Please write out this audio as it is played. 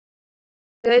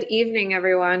Good evening,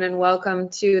 everyone, and welcome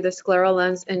to the Scleral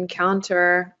Lens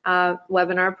Encounter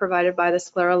webinar provided by the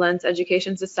Scleral Lens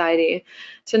Education Society.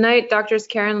 Tonight, Doctors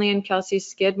Karen Lee and Kelsey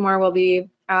Skidmore will be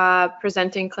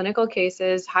presenting clinical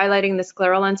cases highlighting the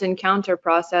Scleral Lens Encounter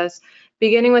process,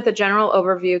 beginning with a general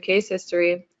overview case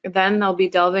history. Then they'll be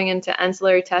delving into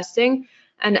ancillary testing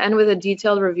and end with a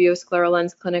detailed review of Scleral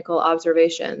Lens clinical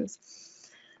observations.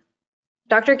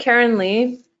 Dr. Karen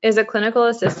Lee is a clinical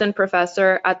assistant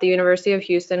professor at the University of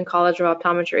Houston College of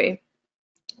Optometry.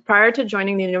 Prior to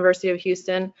joining the University of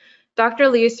Houston, Dr.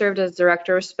 Lee served as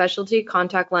director of specialty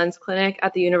contact lens clinic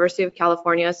at the University of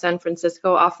California, San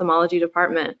Francisco Ophthalmology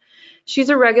Department. She's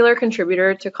a regular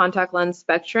contributor to Contact Lens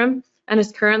Spectrum and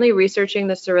is currently researching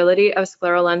the sterility of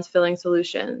scleral lens filling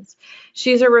solutions.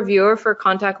 She's a reviewer for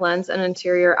contact lens and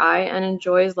anterior eye and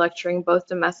enjoys lecturing both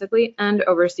domestically and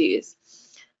overseas.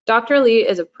 Dr. Lee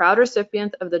is a proud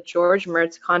recipient of the George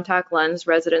Mertz Contact Lens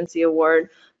Residency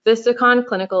Award, Vistakon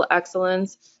Clinical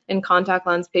Excellence in Contact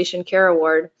Lens Patient Care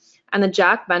Award, and the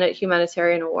Jack Bennett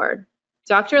Humanitarian Award.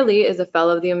 Dr. Lee is a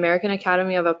fellow of the American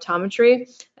Academy of Optometry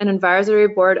and advisory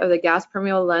board of the Gas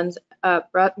Permeable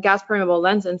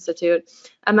Lens Institute,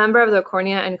 a member of the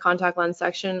Cornea and Contact Lens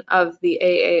section of the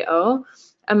AAO,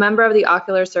 a member of the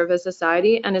Ocular Surface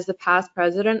Society, and is the past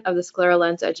president of the Scleral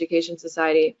Lens Education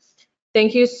Society.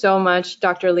 Thank you so much,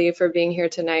 Dr. Lee, for being here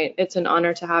tonight. It's an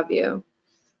honor to have you.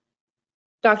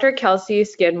 Dr. Kelsey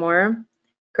Skidmore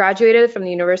graduated from the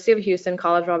University of Houston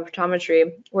College of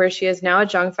Optometry, where she is now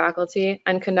adjunct faculty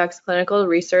and conducts clinical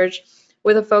research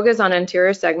with a focus on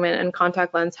anterior segment and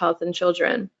contact lens health in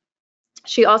children.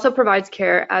 She also provides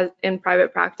care in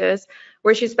private practice,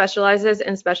 where she specializes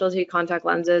in specialty contact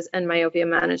lenses and myopia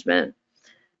management.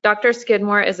 Dr.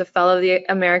 Skidmore is a fellow of the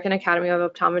American Academy of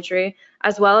Optometry,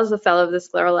 as well as a fellow of the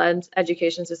Scleral Lens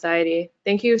Education Society.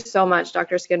 Thank you so much,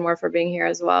 Dr. Skidmore, for being here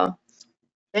as well.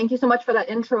 Thank you so much for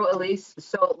that intro, Elise.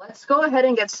 So let's go ahead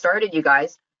and get started, you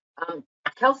guys.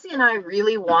 Kelsey and I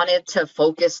really wanted to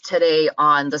focus today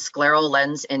on the Scleral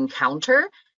Lens Encounter.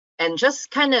 And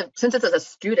just kind of, since it's a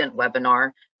student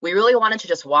webinar, we really wanted to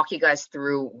just walk you guys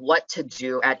through what to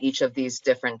do at each of these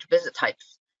different visit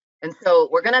types. And so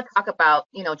we're going to talk about,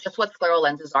 just what scleral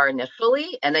lenses are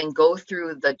initially, and then go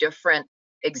through the different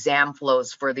exam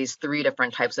flows for these three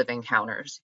different types of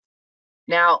encounters.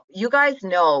 Now, you guys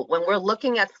know when we're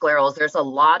looking at sclerals, there's a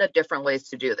lot of different ways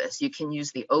to do this. You can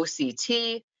use the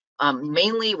OCT.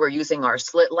 Mainly, we're using our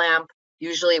slit lamp.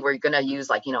 Usually, we're going to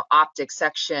use optic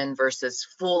section versus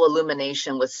full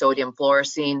illumination with sodium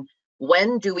fluorescein.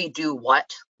 When do we do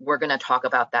what? We're going to talk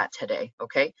about that today,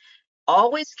 okay?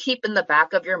 Always keep in the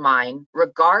back of your mind,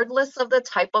 regardless of the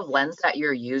type of lens that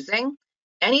you're using,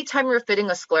 anytime you're fitting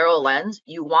a scleral lens,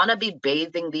 you want to be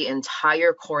bathing the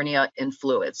entire cornea in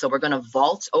fluid. So we're going to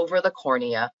vault over the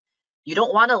cornea. You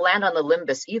don't want to land on the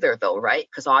limbus either, though, right?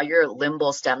 Because all your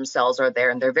limbal stem cells are there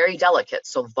and they're very delicate.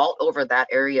 So vault over that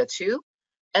area too.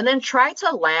 And then try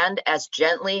to land as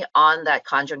gently on that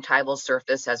conjunctival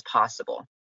surface as possible.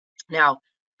 Now,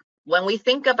 when we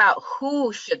think about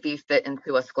who should be fit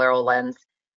into a scleral lens,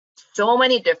 so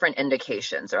many different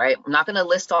indications, right? I'm not going to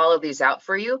list all of these out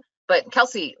for you, but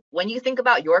Kelsey, when you think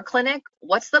about your clinic,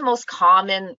 what's the most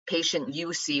common patient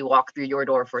you see walk through your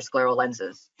door for scleral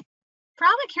lenses?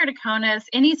 Probably keratoconus,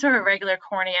 any sort of regular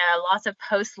cornea, lots of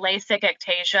post-LASIK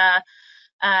ectasia,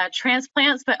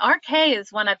 transplants, but RK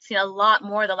is one I've seen a lot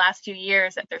more the last few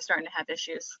years that they're starting to have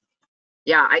issues.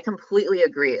 Yeah, I completely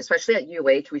agree. Especially at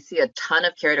UH, we see a ton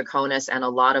of keratoconus and a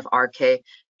lot of RK.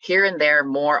 Here and there,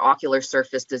 more ocular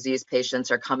surface disease patients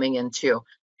are coming in too.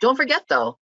 Don't forget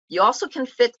though, you also can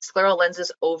fit scleral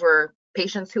lenses over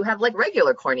patients who have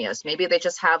regular corneas. Maybe they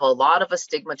just have a lot of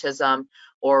astigmatism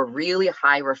or really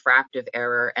high refractive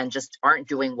error and just aren't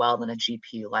doing well in a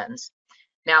GP lens.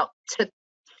 Now, to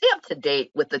stay up to date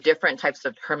with the different types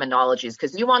of terminologies,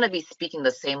 because you want to be speaking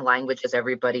the same language as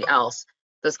everybody else,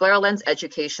 the Scleral Lens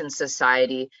Education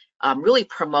Society really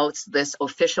promotes this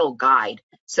official guide.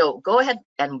 So go ahead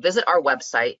and visit our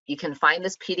website. You can find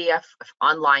this PDF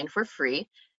online for free.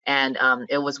 And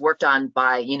it was worked on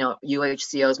by,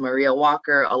 UHCO's Maria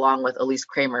Walker, along with Elise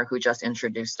Kramer, who just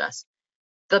introduced us.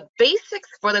 The basics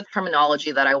for the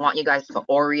terminology that I want you guys to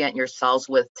orient yourselves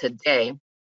with today,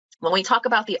 when we talk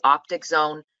about the optic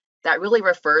zone, that really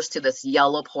refers to this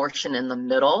yellow portion in the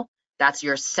middle. That's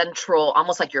your central,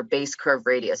 almost like your base curve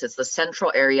radius. It's the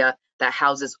central area that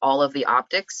houses all of the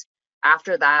optics.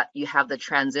 After that, you have the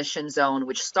transition zone,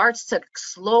 which starts to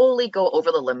slowly go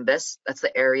over the limbus. That's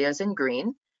the areas in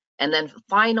green. And then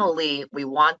finally, we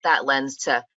want that lens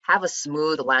to have a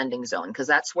smooth landing zone, because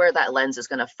that's where that lens is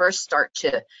going to first start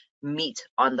to meet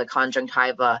on the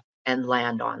conjunctiva and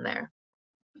land on there.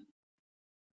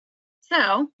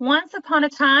 So once upon a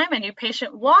time, a new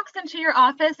patient walks into your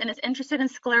office and is interested in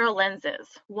scleral lenses.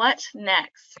 What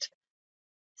next?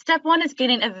 Step one is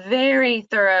getting a very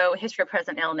thorough history of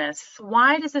present illness.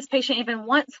 Why does this patient even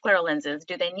want scleral lenses?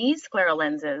 Do they need scleral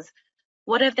lenses?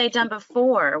 What have they done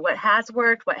before? What has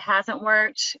worked? What hasn't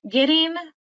worked? Getting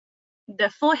the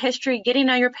full history, getting to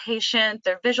know your patient,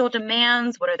 their visual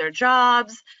demands, what are their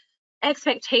jobs,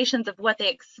 expectations of what they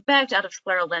expect out of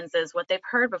scleral lenses, what they've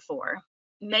heard before.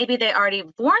 Maybe they already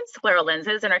worn scleral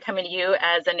lenses and are coming to you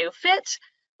as a new fit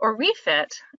or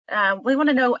refit. We want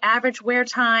to know average wear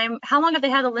time, how long have they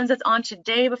had the lenses on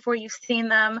today before you've seen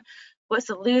them, what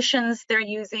solutions they're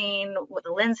using, what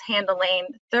the lens handling,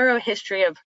 thorough history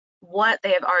of what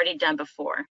they have already done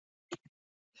before.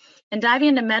 And diving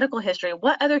into medical history,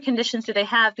 what other conditions do they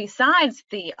have besides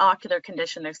the ocular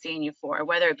condition they're seeing you for,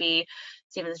 whether it be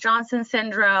Stevens-Johnson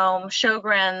syndrome,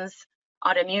 Sjogren's,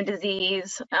 autoimmune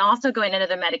disease, and also going into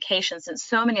the medications, since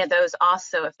so many of those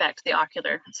also affect the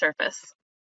ocular surface.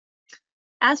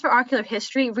 As for ocular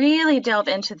history, really delve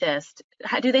into this.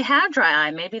 Do they have dry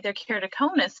eye? Maybe they're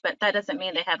keratoconus, but that doesn't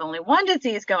mean they have only one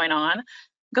disease going on.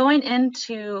 Going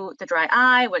into the dry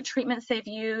eye, what treatments they've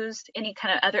used, any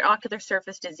kind of other ocular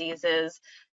surface diseases,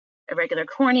 irregular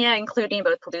cornea, including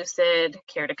both pellucid,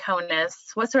 keratoconus,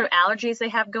 what sort of allergies they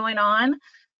have going on,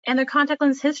 and their contact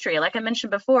lens history. Like I mentioned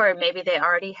before, maybe they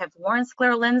already have worn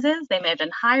scleral lenses, they may have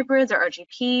done hybrids or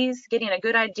RGPs, getting a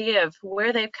good idea of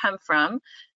where they've come from.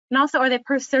 And also, are they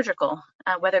post-surgical,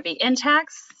 whether it be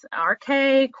intacs,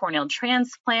 RK, corneal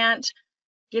transplant,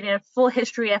 getting a full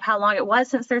history of how long it was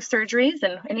since their surgeries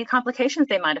and any complications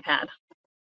they might have had.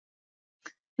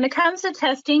 When it comes to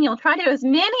testing, you'll try to do as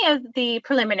many of the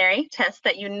preliminary tests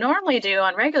that you normally do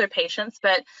on regular patients,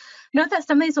 but note that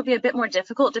some of these will be a bit more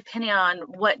difficult depending on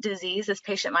what disease this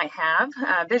patient might have.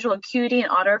 Visual acuity and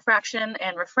autorefraction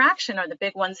and refraction are the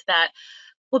big ones that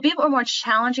will be a little more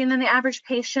challenging than the average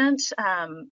patient.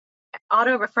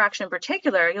 Autorefraction in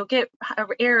particular, you'll get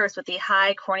errors with the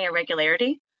high cornea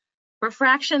regularity.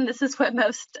 Refraction, this is what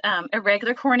most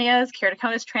irregular corneas,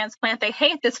 keratoconus transplant, they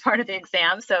hate this part of the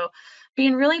exam. So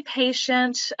being really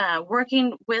patient,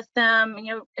 working with them,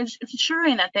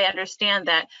 ensuring that they understand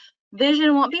that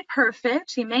vision won't be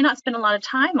perfect. You may not spend a lot of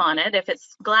time on it if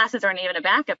it's glasses aren't even a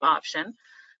backup option.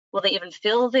 Will they even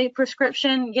fill the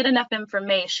prescription? Get enough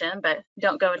information, but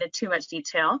don't go into too much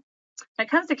detail. When it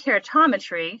comes to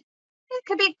keratometry, it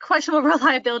could be questionable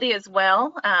reliability as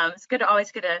well. It's good to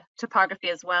always get a topography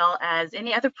as well as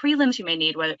any other prelims you may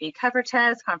need, whether it be cover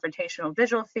tests, confrontational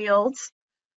visual fields.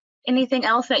 Anything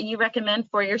else that you recommend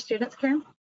for your students, Karen?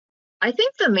 I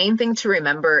think the main thing to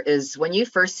remember is when you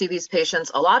first see these patients,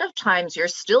 a lot of times you're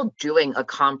still doing a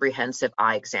comprehensive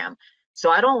eye exam. So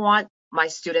I don't want my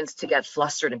students to get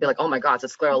flustered and be like, oh my God,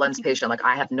 it's a scleral lens patient. Like,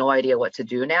 I have no idea what to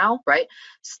do now, right?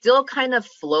 Still kind of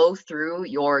flow through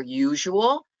your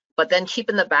usual, but then keep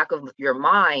in the back of your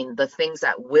mind the things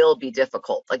that will be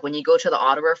difficult. Like when you go to the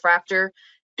autorefractor,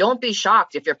 don't be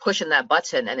shocked if you're pushing that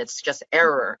button and it's just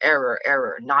error, error,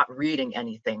 error, not reading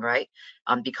anything, right?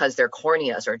 Because their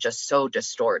corneas are just so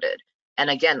distorted. And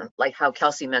again, like how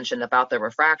Kelsey mentioned about the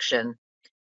refraction,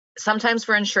 sometimes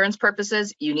for insurance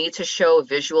purposes, you need to show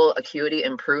visual acuity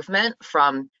improvement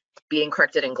from being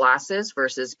corrected in glasses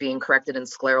versus being corrected in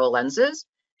scleral lenses.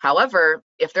 However,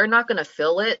 if they're not going to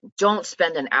fill it, don't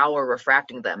spend an hour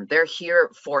refracting them. They're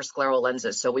here for scleral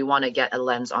lenses, so we want to get a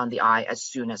lens on the eye as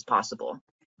soon as possible.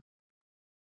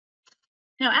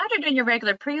 Now, after doing your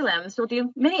regular prelims, you'll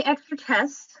do many extra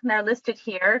tests that are listed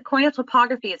here. Corneal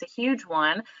topography is a huge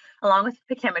one, along with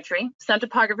pachymetry. Some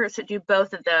topographers should do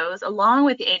both of those, along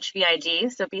with the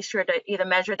HVID, so be sure to either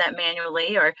measure that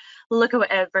manually or look at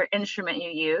whatever instrument you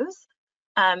use.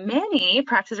 Many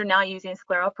practices are now using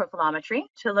scleral profilometry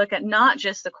to look at not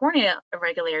just the cornea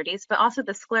irregularities, but also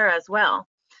the sclera as well.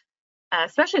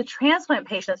 Especially with transplant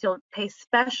patients, you'll pay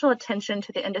special attention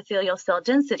to the endothelial cell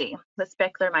density with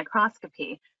specular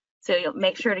microscopy. So you'll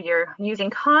make sure that you're using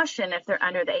caution if they're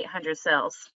under the 800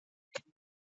 cells.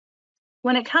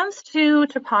 When it comes to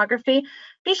topography,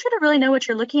 be sure to really know what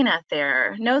you're looking at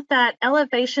there. Note that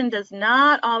elevation does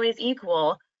not always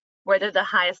equal whether the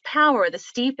highest power or the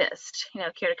steepest.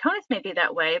 Keratoconus may be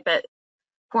that way, but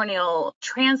corneal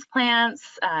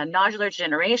transplants, nodular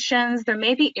degenerations, there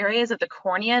may be areas of the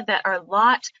cornea that are a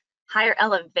lot higher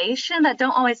elevation that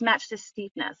don't always match the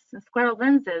steepness. And scleral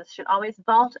lenses should always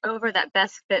vault over that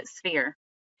best fit sphere.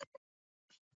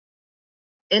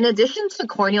 In addition to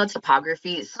corneal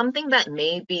topography, something that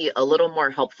may be a little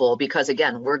more helpful, because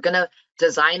again, we're going to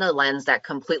design a lens that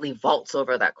completely vaults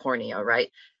over that cornea, right?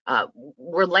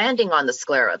 We're landing on the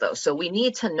sclera though, so we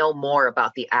need to know more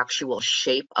about the actual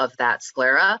shape of that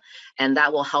sclera, and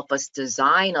that will help us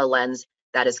design a lens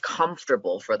that is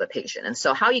comfortable for the patient. And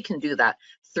so how you can do that,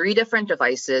 3 different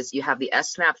devices. You have the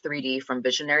SMAP 3D from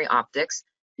Visionary Optics.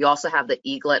 You also have the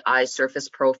Eaglet Eye Surface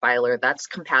Profiler that's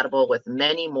compatible with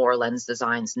many more lens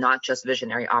designs, not just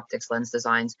Visionary Optics lens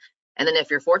designs. And then if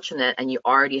you're fortunate and you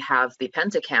already have the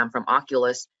Pentacam from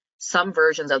Oculus, some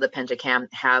versions of the Pentacam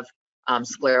have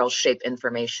scleral shape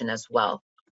information as well.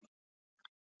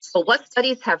 So what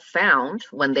studies have found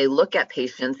when they look at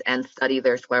patients and study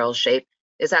their scleral shape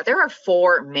is that there are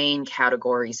 4 main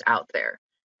categories out there.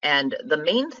 And the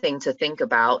main thing to think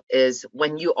about is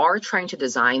when you are trying to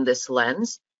design this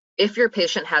lens, if your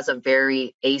patient has a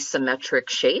very asymmetric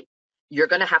shape, you're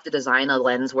going to have to design a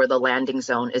lens where the landing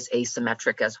zone is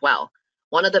asymmetric as well.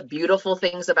 One of the beautiful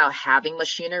things about having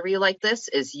machinery like this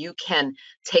is you can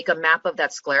take a map of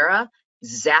that sclera,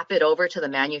 zap it over to the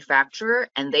manufacturer,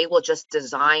 and they will just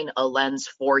design a lens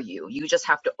for you. You just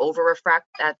have to over refract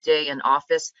that day in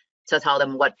office to tell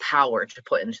them what power to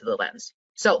put into the lens.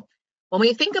 So when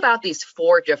we think about these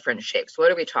 4 different shapes,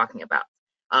 what are we talking about?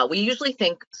 We usually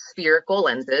think spherical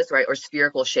lenses, right, or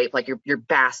spherical shape, like your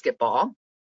basketball.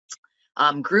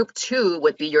 Group 2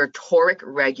 would be your toric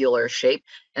regular shape.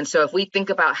 And so if we think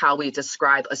about how we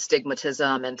describe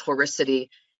astigmatism and toricity,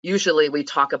 usually we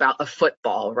talk about a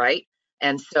football, right?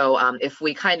 And so if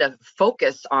we kind of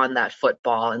focus on that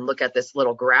football and look at this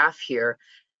little graph here,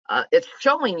 it's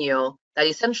showing you that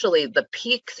essentially the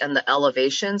peaks and the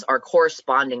elevations are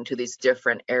corresponding to these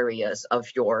different areas of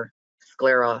your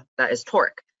sclera that is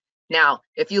toric. Now,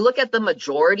 if you look at the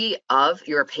majority of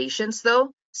your patients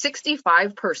though,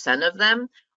 65% of them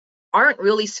aren't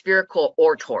really spherical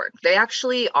or toric. They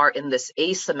actually are in this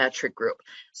asymmetric group.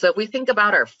 So if we think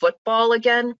about our football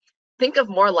again, think of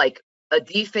more like a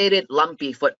defaded,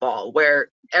 lumpy football where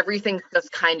everything's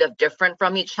just kind of different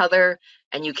from each other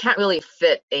and you can't really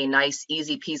fit a nice,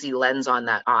 easy peasy lens on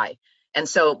that eye. And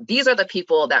so these are the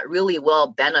people that really will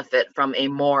benefit from a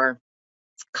more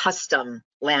custom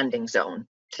landing zone,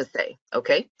 to say,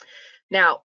 okay?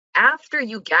 Now, after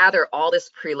you gather all this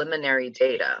preliminary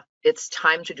data, it's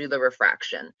time to do the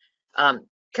refraction.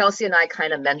 Kelsey and I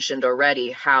kind of mentioned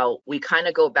already how we kind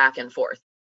of go back and forth.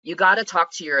 You got to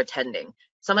talk to your attending.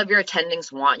 Some of your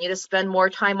attendings want you to spend more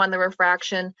time on the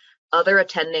refraction. Other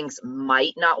attendings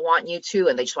might not want you to,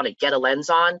 and they just want to get a lens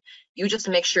on. You just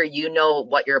make sure you know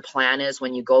what your plan is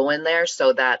when you go in there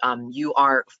so that you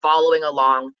are following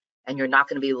along and you're not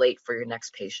going to be late for your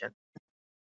next patient.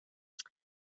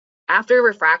 After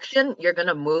refraction, you're going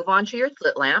to move on to your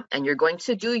slit lamp and you're going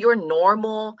to do your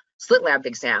normal slit lamp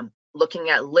exam, looking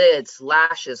at lids,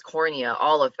 lashes, cornea,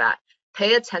 all of that.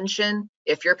 Pay attention.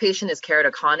 If your patient is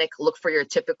keratoconic, look for your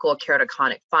typical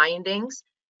keratoconic findings.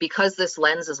 Because this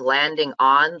lens is landing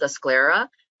on the sclera,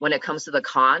 when it comes to the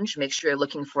conj, make sure you're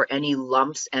looking for any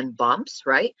lumps and bumps,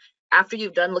 right? After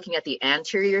you've done looking at the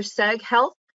anterior seg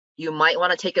health, you might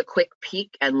want to take a quick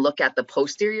peek and look at the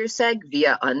posterior seg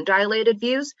via undilated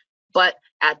views. But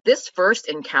at this first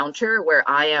encounter where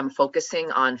I am focusing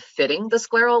on fitting the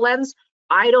scleral lens,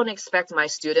 I don't expect my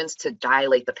students to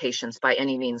dilate the patients by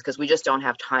any means because we just don't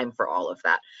have time for all of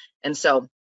that. And so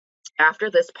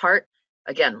after this part,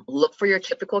 again, look for your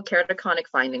typical keratoconic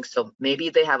findings. So maybe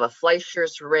they have a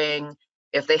Fleischer's ring.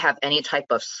 If they have any type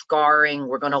of scarring,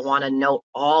 we're going to want to note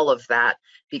all of that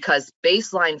because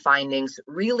baseline findings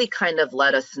really kind of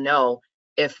let us know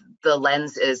if the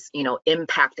lens is,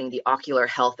 impacting the ocular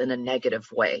health in a negative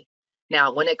way.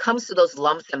 Now, when it comes to those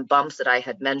lumps and bumps that I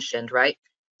had mentioned, right?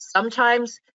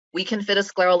 Sometimes we can fit a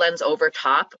scleral lens over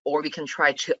top, or we can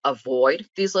try to avoid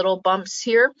these little bumps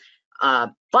here.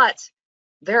 But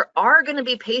there are going to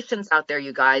be patients out there,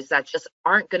 you guys, that just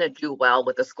aren't going to do well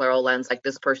with a scleral lens, like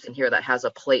this person here that has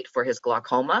a plate for his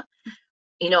glaucoma.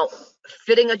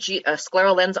 Fitting a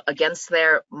scleral lens against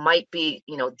there might be,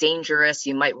 dangerous.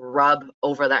 You might rub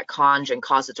over that conj and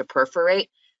cause it to perforate.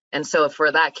 And so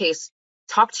for that case,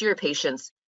 talk to your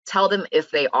patients, tell them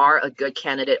if they are a good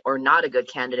candidate or not a good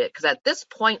candidate. Because at this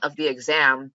point of the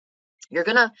exam, you're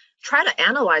going to try to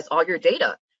analyze all your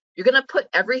data. You're going to put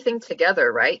everything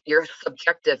together, right? Your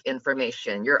subjective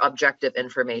information, your objective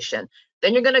information.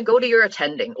 Then you're going to go to your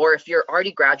attending, or if you're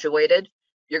already graduated,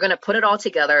 you're going to put it all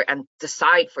together and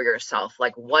decide for yourself,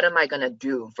 like, what am I going to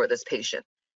do for this patient?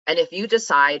 And if you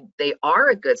decide they are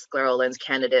a good scleral lens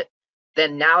candidate,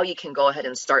 then now you can go ahead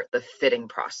and start the fitting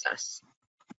process.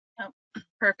 Oh,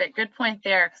 perfect. Good point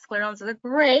there. Scleral lenses are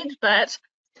great, but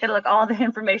got to look all the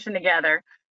information together.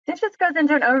 This just goes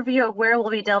into an overview of where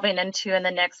we'll be delving into in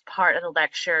the next part of the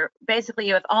lecture.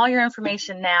 Basically, with all your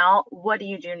information now, what do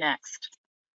you do next?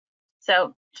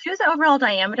 So choose the overall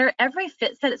diameter. Every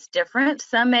fit set is different.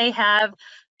 Some may have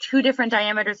 2 different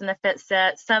diameters in the fit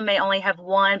set. Some may only have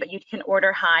 1, but you can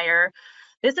order higher.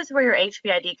 This is where your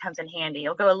HBID comes in handy.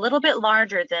 You'll go a little bit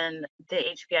larger than the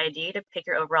HBID to pick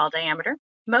your overall diameter.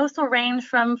 Most will range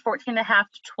from 14.5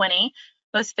 to 20.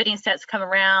 Most fitting sets come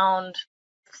around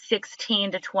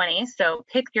 16 to 20. So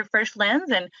pick your first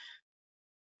lens and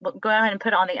go ahead and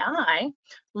put it on the eye.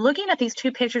 Looking at these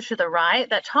 2 pictures to the right,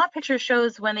 that top picture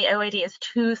shows when the OAD is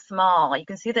too small. You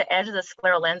can see the edge of the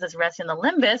scleral lens is resting on the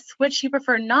limbus, which you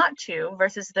prefer not to,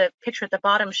 versus the picture at the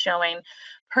bottom showing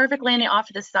perfect landing off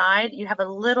to the side. You have a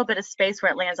little bit of space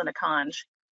where it lands on the conj.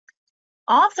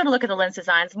 Also, to look at the lens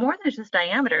designs, more than just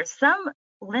diameter, some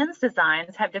lens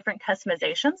designs have different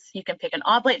customizations. You can pick an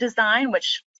oblate design,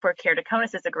 which for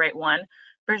keratoconus is a great one,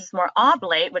 versus more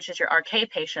oblate, which is your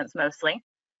RK patients mostly.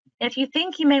 If you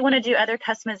think you may want to do other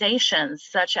customizations,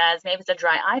 such as maybe it's a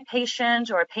dry eye patient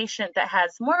or a patient that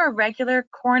has more of a regular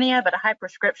cornea but a high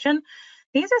prescription,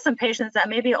 these are some patients that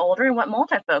may be older and want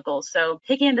multifocals. So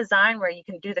picking a design where you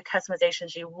can do the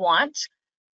customizations you want.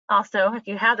 Also, if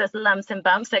you have those lumps and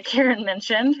bumps that Karen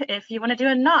mentioned, if you want to do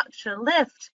a notch, a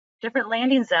lift, different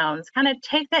landing zones, kind of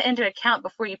take that into account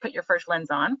before you put your first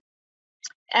lens on.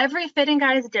 Every fitting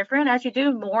guide is different. As you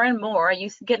do more and more,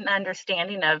 you get an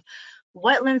understanding of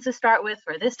what lens to start with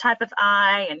for this type of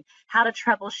eye and how to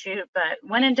troubleshoot. But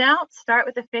when in doubt, start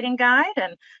with the fitting guide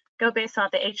and go based on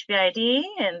the HBID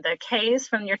and the Ks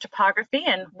from your topography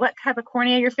and what type of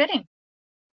cornea you're fitting.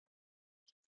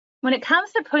 When it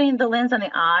comes to putting the lens on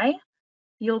the eye,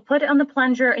 you'll put it on the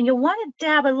plunger and you'll want to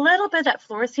dab a little bit of that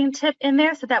fluorescein tip in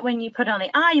there so that when you put it on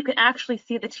the eye, you can actually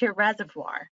see the tear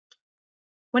reservoir.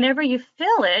 Whenever you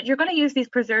fill it, you're going to use these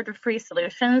preservative-free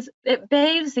solutions. It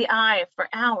bathes the eye for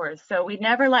hours, so we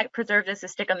never like preservatives to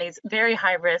stick on these very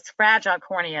high-risk, fragile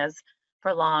corneas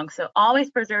for long. So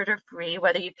always preservative-free,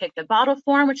 whether you pick the bottle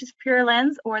form, which is pure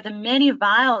lens, or the many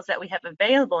vials that we have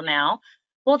available now.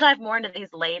 We'll dive more into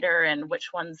these later and which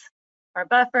ones are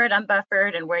buffered,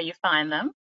 unbuffered, and where you find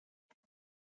them.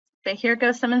 But here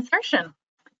goes some insertion.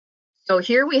 So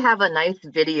here we have a nice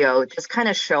video just kind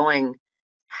of showing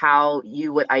how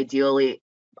you would ideally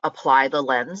apply the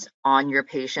lens on your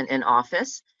patient in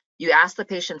office. You ask the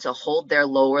patient to hold their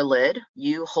lower lid,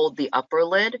 you hold the upper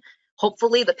lid.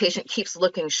 Hopefully the patient keeps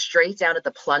looking straight down at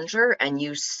the plunger and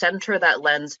you center that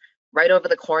lens right over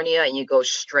the cornea and you go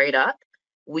straight up.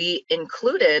 We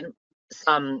included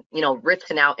some,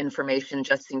 written out information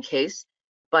just in case,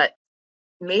 but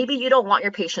maybe you don't want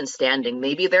your patient standing.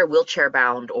 Maybe they're wheelchair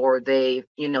bound or they,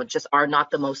 just are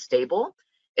not the most stable.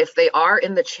 If they are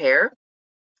in the chair,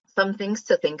 some things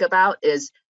to think about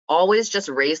is always just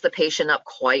raise the patient up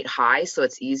quite high so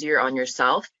it's easier on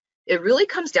yourself. It really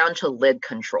comes down to lid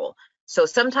control. So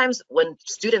sometimes when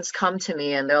students come to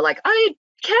me and they're like, I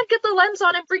can't get the lens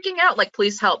on, I'm freaking out, like,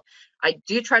 please help. I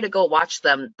do try to go watch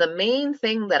them. The main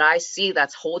thing that I see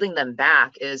that's holding them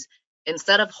back is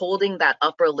instead of holding that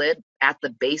upper lid at the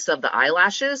base of the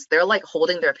eyelashes, they're like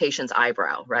holding their patient's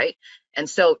eyebrow, right? And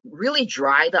so really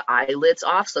dry the eyelids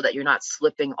off so that you're not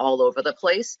slipping all over the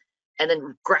place. And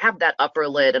then grab that upper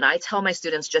lid. And I tell my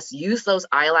students, just use those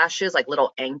eyelashes like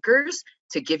little anchors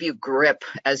to give you grip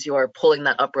as you're pulling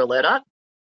that upper lid up.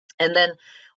 And then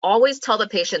always tell the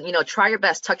patient, try your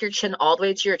best, tuck your chin all the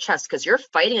way to your chest because you're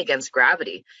fighting against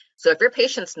gravity. So if your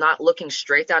patient's not looking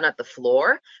straight down at the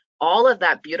floor, all of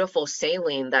that beautiful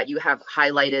saline that you have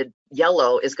highlighted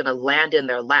yellow is going to land in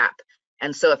their lap.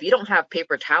 And so if you don't have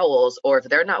paper towels or if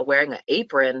they're not wearing an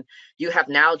apron, you have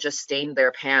now just stained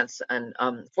their pants. And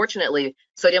fortunately,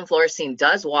 sodium fluorescein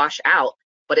does wash out,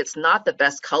 but it's not the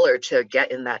best color to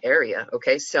get in that area,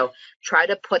 okay? So try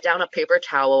to put down a paper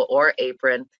towel or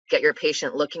apron, get your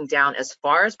patient looking down as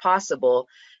far as possible.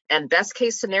 And best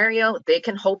case scenario, they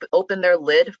can open their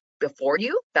lid before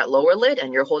you, that lower lid,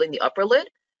 and you're holding the upper lid.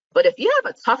 But if you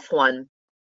have a tough one,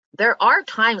 there are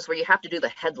times where you have to do the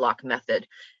headlock method,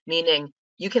 meaning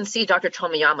you can see Dr.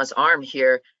 Tomiyama's arm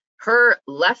here. Her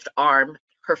left arm,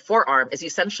 her forearm is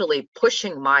essentially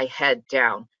pushing my head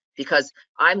down because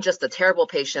I'm just a terrible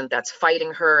patient that's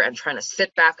fighting her and trying to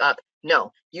sit back up.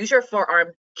 No, use your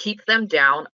forearm, keep them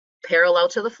down parallel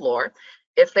to the floor.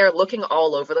 If they're looking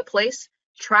all over the place,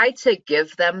 try to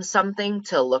give them something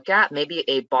to look at, maybe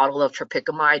a bottle of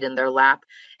tropicamide in their lap,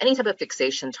 any type of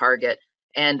fixation target.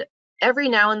 And every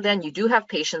now and then you do have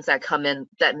patients that come in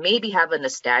that maybe have a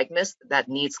nystagmus that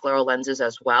needs scleral lenses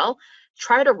as well.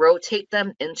 Try to rotate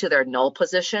them into their null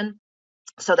position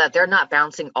so that they're not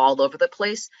bouncing all over the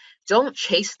place. Don't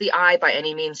chase the eye by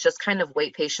any means, just kind of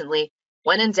wait patiently.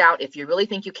 When in doubt, if you really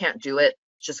think you can't do it,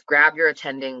 just grab your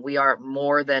attending. We are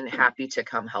more than happy to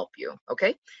come help you,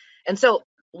 okay? And so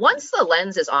once the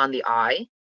lens is on the eye,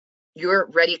 you're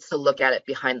ready to look at it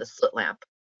behind the slit lamp.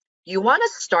 You want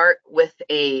to start with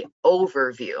a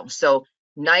overview. So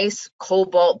nice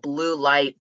cobalt blue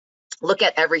light. Look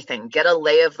at everything. Get a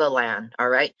lay of the land, all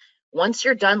right? Once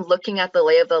you're done looking at the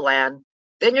lay of the land,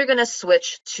 then you're going to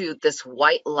switch to this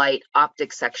white light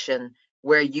optic section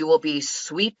where you will be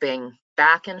sweeping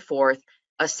back and forth,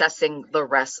 assessing the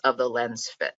rest of the lens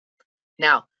fit.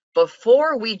 Now,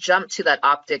 before we jump to that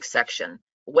optic section,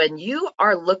 when you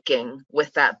are looking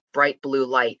with that bright blue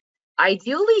light,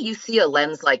 ideally you see a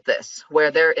lens like this,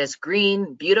 where there is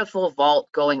green, beautiful vault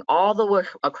going all the way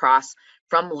across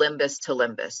from limbus to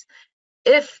limbus.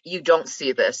 If you don't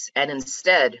see this, and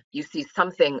instead you see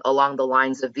something along the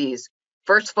lines of these,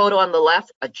 first photo on the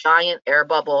left, a giant air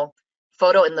bubble,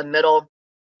 photo in the middle,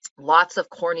 lots of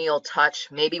corneal touch.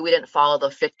 Maybe we didn't follow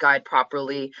the fit guide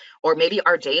properly, or maybe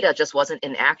our data just wasn't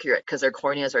inaccurate because our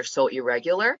corneas are so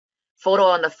irregular. Photo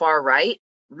on the far right,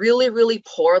 really, really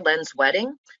poor lens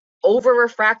wetting. Over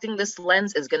refracting this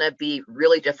lens is going to be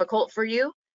really difficult for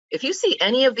you. If you see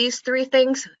any of these three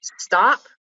things, stop,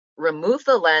 remove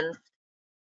the lens,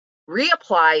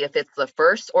 reapply if it's the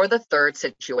first or the third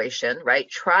situation, right?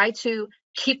 Try to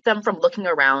keep them from looking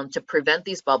around to prevent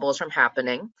these bubbles from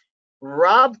happening.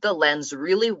 Rub the lens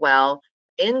really well.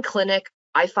 In clinic,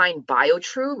 I find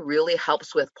BioTrue really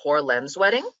helps with poor lens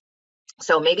wetting.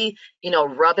 So maybe,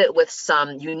 rub it with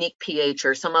some unique pH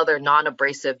or some other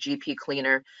non-abrasive GP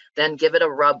cleaner, then give it a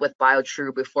rub with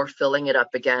BioTrue before filling it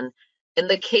up again. In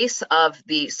the case of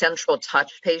the central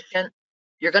touch patient,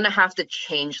 you're going to have to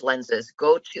change lenses.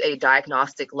 Go to a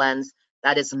diagnostic lens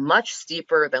that is much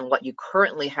steeper than what you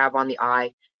currently have on the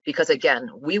eye, because again,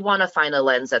 we want to find a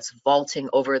lens that's vaulting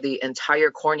over the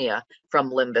entire cornea from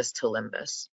limbus to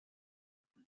limbus.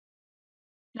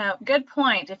 Now, good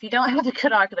point. If you don't have a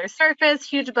good ocular surface,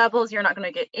 huge bubbles, you're not going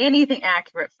to get anything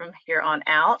accurate from here on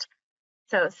out.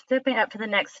 So stepping up to the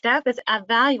next step is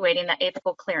evaluating that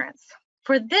apical clearance.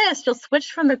 For this, you'll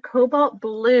switch from the cobalt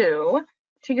blue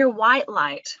to your white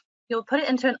light. You'll put it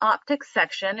into an optic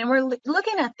section, and we're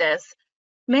looking at this.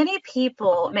 Many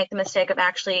people make the mistake of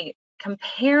actually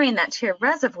comparing that tear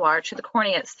reservoir to the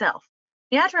cornea itself.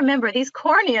 You have to remember, these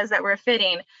corneas that we're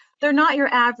fitting, they're not your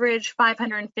average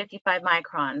 555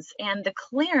 microns, and the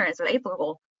clearance or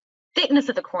apical thickness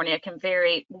of the cornea can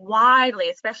vary widely,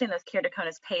 especially in those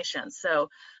keratoconus patients. So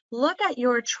look at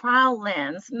your trial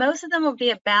lens. Most of them will be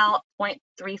about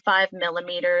 0.35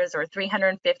 millimeters or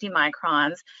 350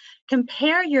 microns.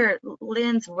 Compare your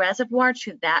lens reservoir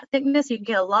to that thickness. You can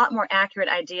get a lot more accurate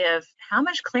idea of how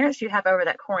much clearance you have over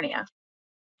that cornea.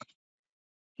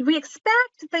 We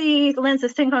expect the lens to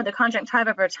signal with the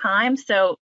conjunctiva over time,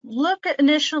 so look at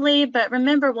initially, but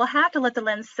remember, we'll have to let the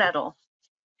lens settle.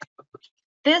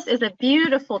 This is a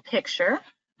beautiful picture.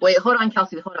 Wait, hold on,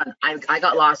 Kelsey, hold on. I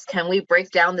got lost. Can we break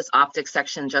down this optic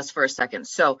section just for a second?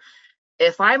 So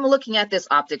if I'm looking at this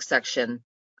optic section,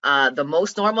 the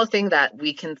most normal thing that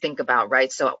we can think about,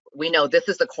 right? So we know this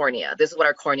is the cornea. This is what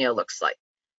our cornea looks like.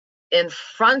 In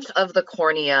front of the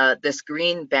cornea, this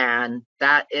green band,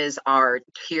 that is our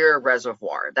tear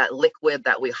reservoir, that liquid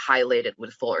that we highlighted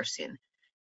with fluorescein.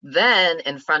 Then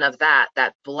in front of that,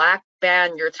 that black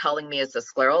band you're telling me is the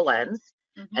scleral lens.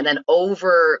 Mm-hmm. And then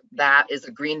over that is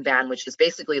a green band, which is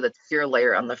basically the tear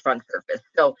layer on the front surface.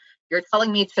 So you're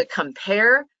telling me to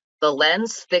compare the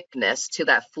lens thickness to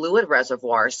that fluid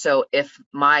reservoir. So if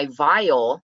my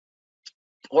vial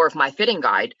or if my fitting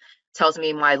guide tells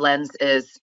me my lens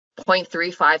is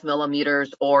 0.35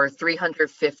 millimeters or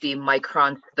 350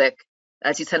 microns thick,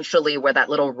 that's essentially where that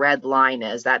little red line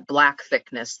is, that black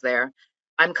thickness there.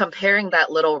 I'm comparing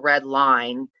that little red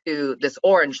line to this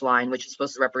orange line, which is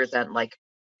supposed to represent like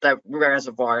the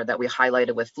reservoir that we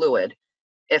highlighted with fluid.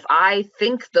 If I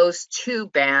think those two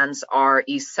bands are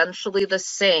essentially the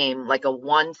same, like a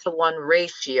 1-to-1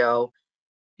 ratio,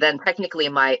 then technically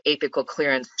my apical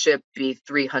clearance should be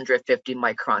 350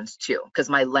 microns too, because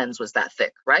my lens was that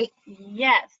thick, right?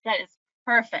 Yes, that is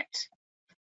perfect.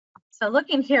 So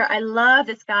looking here, I love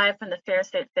this guide from the Fair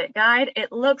State Fit Guide.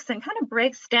 It looks and kind of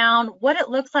breaks down what it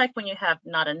looks like when you have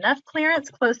not enough clearance,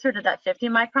 closer to that 50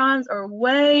 microns, or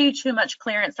way too much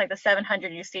clearance, like the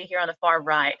 700 you see here on the far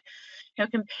right.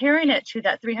 Comparing it to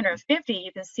that 350,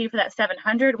 you can see for that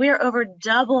 700, we are over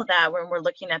double that when we're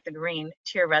looking at the green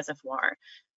tear reservoir.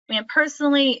 I mean,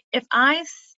 personally, if I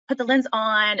put the lens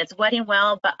on, it's wetting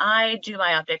well, but I do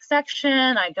my optic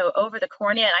section, I go over the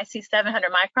cornea and I see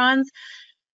 700 microns,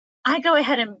 I go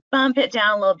ahead and bump it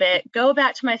down a little bit, go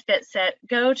back to my fit set,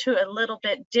 go to a little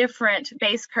bit different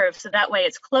base curve, so that way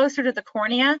it's closer to the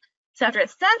cornea. So after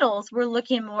it settles, we're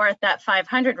looking more at that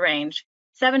 500 range.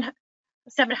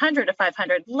 700 to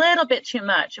 500, little bit too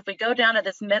much. If we go down to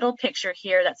this middle picture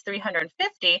here, that's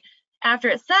 350. After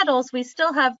it settles, we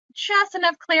still have just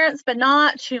enough clearance, but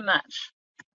not too much.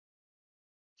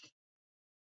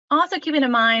 Also keeping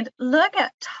in mind, look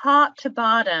at top to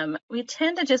bottom. We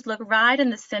tend to just look right in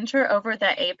the center over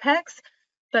the apex,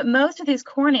 but most of these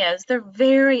corneas, they're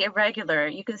very irregular.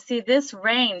 You can see this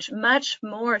range much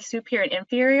more superior and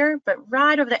inferior, but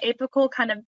right over the apical,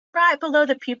 kind of right below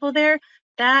the pupil there,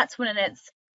 that's when it's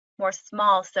more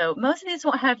small. So most of these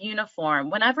won't have uniform.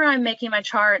 Whenever I'm making my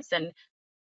charts and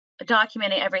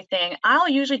documenting everything, I'll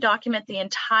usually document the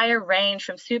entire range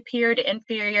from superior to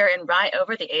inferior and right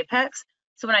over the apex.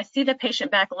 So when I see the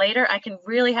patient back later, I can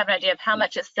really have an idea of how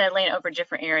much it's settling over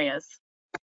different areas.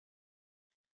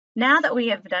 Now that we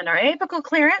have done our apical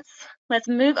clearance, let's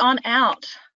move on out.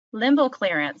 Limbal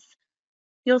clearance.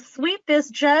 You'll sweep this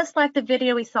just like the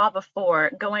video we saw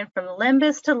before, going from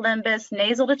limbus to limbus,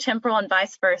 nasal to temporal, and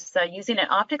vice versa, using an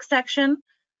optic section,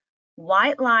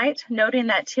 white light, noting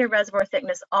that tear reservoir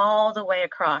thickness all the way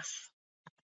across.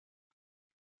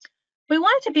 We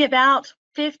want it to be about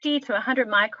 50 to 100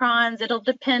 microns. It'll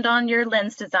depend on your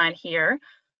lens design here.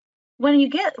 When you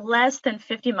get less than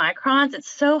 50 microns, it's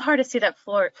so hard to see that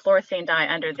fluorescein dye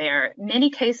under there. Many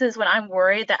cases when I'm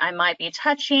worried that I might be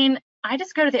touching, I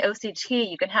just go to the OCT.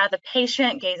 You can have the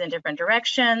patient gaze in different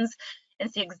directions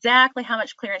and see exactly how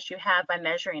much clearance you have by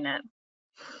measuring it.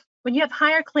 When you have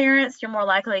higher clearance, you're more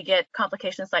likely to get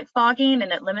complications like fogging,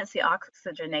 and it limits the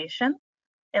oxygenation.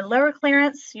 In lower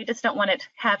clearance, you just don't want it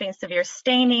having severe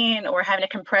staining or having a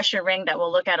compression ring that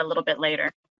we'll look at a little bit later.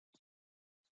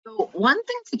 So one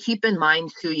thing to keep in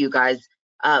mind too, you guys,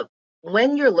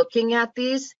 when you're looking at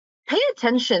these, pay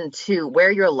attention to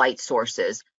where your light source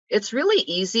is. It's really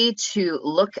easy to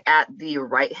look at the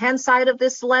right-hand side of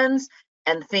this lens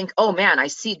and think, oh man, I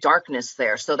see darkness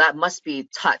there, so that must be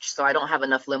touch, so I don't have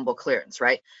enough limbal clearance,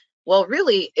 right? Well,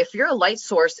 really, if your light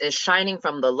source is shining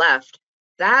from the left,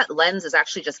 that lens is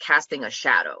actually just casting a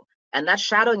shadow, and that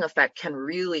shadowing effect can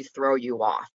really throw you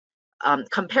off.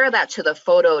 Compare that to the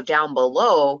photo down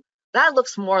below. That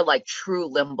looks more like true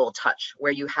limbal touch,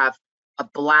 where you have a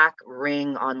black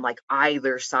ring on like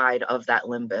either side of that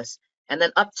limbus. And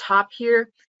then up top here,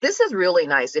 this is really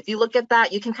nice. If you look at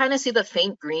that, you can kind of see the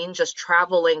faint green just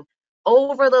traveling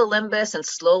over the limbus and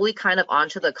slowly kind of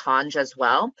onto the conj as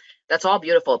well. That's all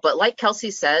beautiful. But like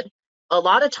Kelsey said, a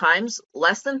lot of times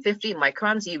less than 50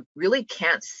 microns, you really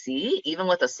can't see even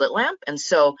with a slit lamp. And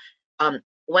so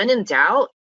when in doubt,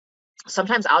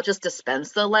 sometimes I'll just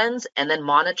dispense the lens and then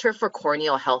monitor for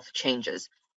corneal health changes.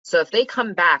 So if they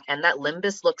come back and that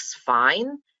limbus looks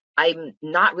fine, I'm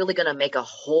not really going to make a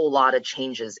whole lot of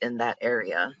changes in that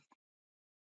area.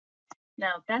 No,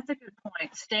 that's a good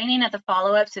point. Staining at the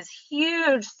follow-ups is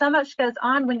huge. So much goes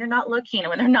on when you're not looking,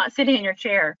 when they're not sitting in your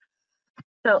chair.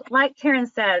 So like Karen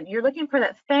said, you're looking for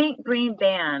that faint green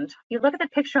band. You look at the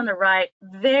picture on the right,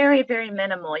 very, very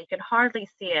minimal. You can hardly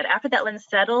see it. After that lens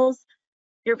settles,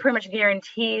 you're pretty much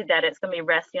guaranteed that it's going to be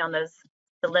resting on the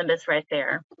limbus right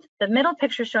there. The middle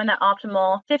picture showing that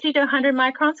optimal 50 to 100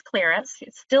 microns clearance.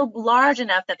 It's still large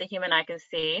enough that the human eye can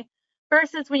see,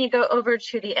 versus when you go over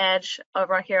to the edge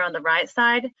over here on the right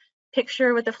side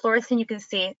picture with the fluorescein, you can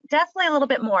see definitely a little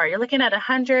bit more. You're looking at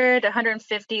 100,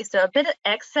 150, so a bit of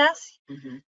excess.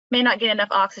 May not get enough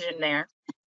oxygen there.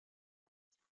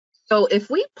 So if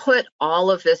we put all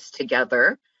of this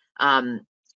together,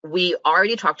 we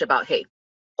already talked about, hey,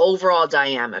 overall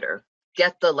diameter,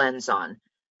 get the lens on,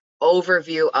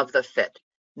 overview of the fit.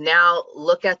 Now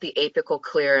look at the apical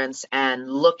clearance and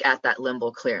look at that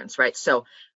limbal clearance, right? So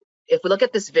if we look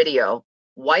at this video,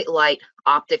 white light,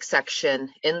 optic section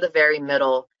in the very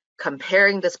middle,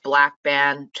 comparing this black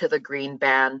band to the green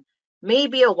band,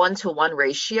 maybe a 1-to-1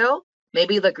 ratio.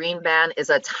 Maybe the green band is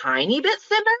a tiny bit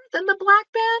thinner than the black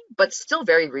band, but still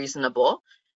very reasonable.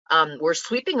 We're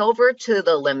sweeping over to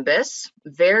the limbus,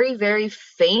 very, very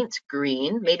faint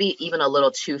green, maybe even a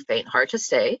little too faint, hard to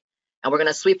say. And we're going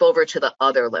to sweep over to the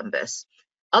other limbus.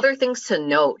 Other things to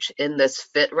note in this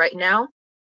fit right now,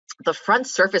 the front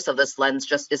surface of this lens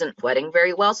just isn't wetting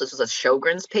very well. So this was a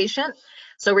Sjogren's patient.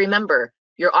 So remember,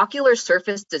 your ocular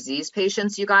surface disease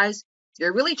patients, you guys,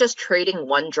 you're really just trading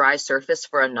one dry surface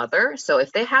for another. So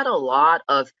if they had a lot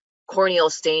of corneal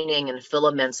staining and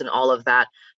filaments and all of that,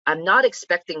 I'm not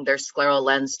expecting their scleral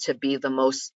lens to be the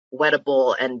most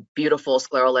wettable and beautiful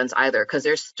scleral lens either, because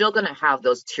they're still going to have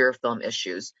those tear film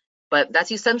issues. But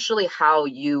that's essentially how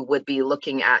you would be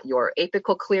looking at your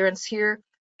apical clearance here,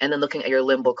 and then looking at your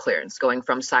limbal clearance, going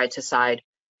from side to side,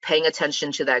 paying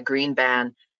attention to that green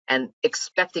band, and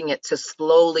expecting it to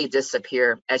slowly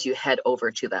disappear as you head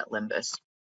over to that limbus.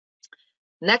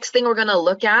 Next thing we're going to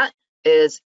look at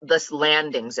is this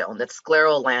landing zone, that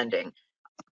scleral landing.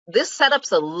 This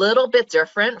setup's a little bit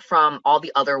different from all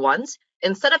the other ones.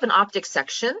 Instead of an optic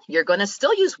section, you're going to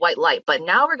still use white light, but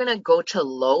now we're going to go to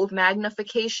low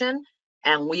magnification,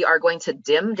 and we are going to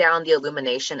dim down the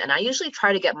illumination. And I usually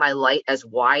try to get my light as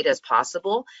wide as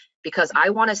possible because I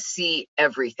want to see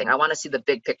everything. I want to see the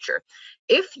big picture.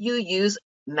 If you use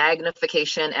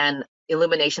magnification and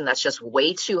illumination that's just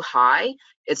way too high,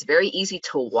 it's very easy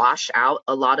to wash out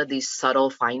a lot of these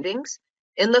subtle findings.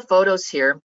 In the photos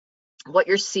here, what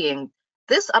you're seeing,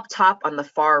 this up top on the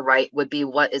far right would be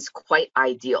what is quite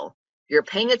ideal. You're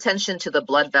paying attention to the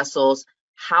blood vessels,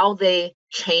 how they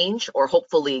change or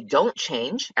hopefully don't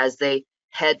change as they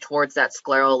head towards that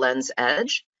scleral lens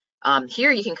edge.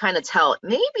 Here you can kind of tell,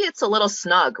 maybe it's a little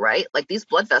snug, right? Like these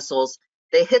blood vessels,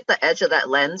 they hit the edge of that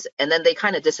lens and then they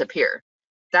kind of disappear.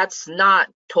 That's not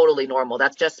totally normal.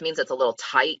 That just means it's a little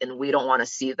tight and we don't want to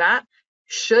see that.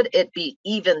 Should it be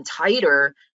even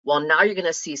tighter, well, now you're going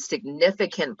to see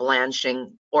significant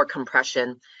blanching or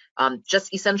compression,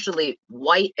 just essentially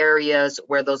white areas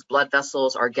where those blood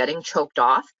vessels are getting choked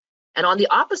off. And on the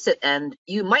opposite end,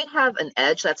 you might have an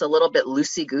edge that's a little bit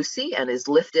loosey-goosey and is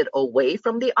lifted away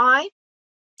from the eye.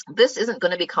 This isn't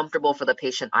going to be comfortable for the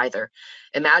patient either.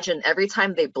 Imagine every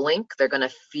time they blink, they're going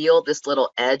to feel this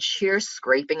little edge here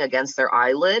scraping against their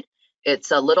eyelid.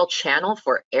 It's a little channel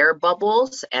for air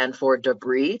bubbles and for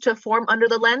debris to form under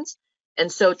the lens.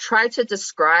 And so try to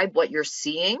describe what you're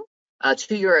seeing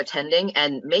to your attending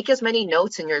and make as many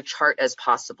notes in your chart as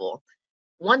possible.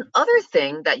 One other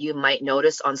thing that you might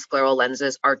notice on scleral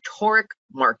lenses are toric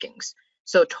markings.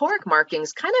 So toric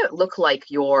markings kind of look like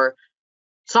your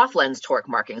soft lens toric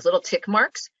markings, little tick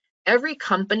marks. Every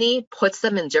company puts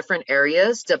them in different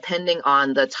areas depending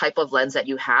on the type of lens that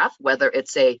you have, whether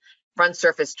it's a front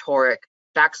surface toric,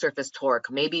 back surface toric,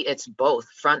 maybe it's both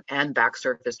front and back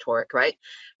surface toric, right?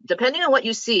 Depending on what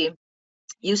you see,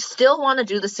 you still want to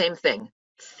do the same thing.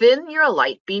 Thin your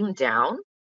light beam down,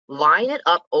 line it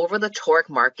up over the toric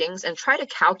markings, and try to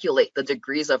calculate the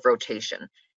degrees of rotation,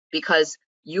 because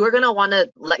you are going to want to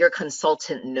let your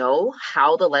consultant know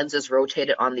how the lens is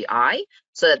rotated on the eye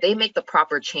so that they make the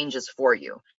proper changes for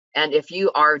you. And if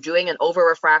you are doing an over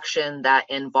refraction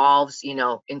that involves,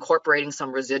 incorporating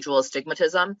some residual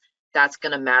astigmatism, that's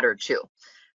going to matter too.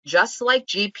 Just like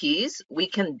GPs, we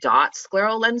can dot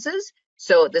scleral lenses.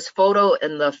 So this photo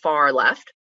in the far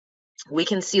left, we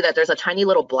can see that there's a tiny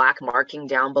little black marking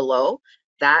down below.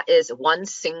 That is one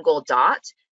single dot.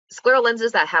 Scleral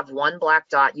lenses that have one black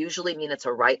dot usually mean it's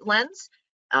a right lens.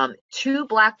 Two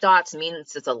black dots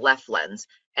means it's a left lens.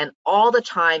 And all the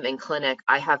time in clinic,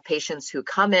 I have patients who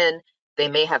come in, they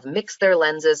may have mixed their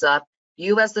lenses up.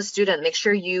 You as the student, make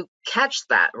sure you catch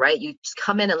that, right? You just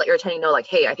come in and let your attending know, like,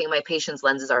 hey, I think my patient's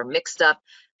lenses are mixed up.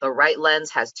 The right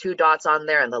lens has two dots on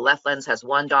there and the left lens has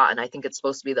one dot, and I think it's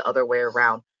supposed to be the other way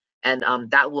around. And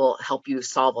that will help you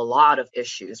solve a lot of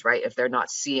issues, right? If they're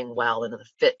not seeing well and the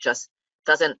fit just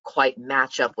doesn't quite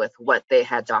match up with what they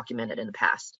had documented in the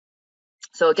past.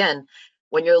 So again,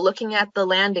 when you're looking at the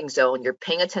landing zone, you're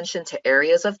paying attention to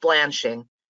areas of blanching.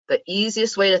 The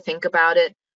easiest way to think about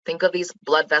it, think of these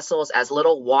blood vessels as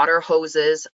little water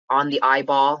hoses on the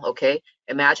eyeball, okay?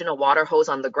 Imagine a water hose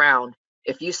on the ground.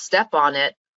 If you step on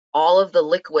it, all of the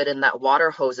liquid in that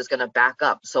water hose is going to back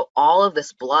up. So all of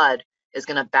this blood is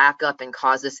going to back up and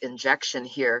cause this injection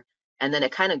here. And then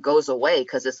it kind of goes away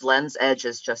because this lens edge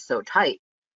is just so tight.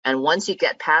 And once you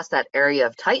get past that area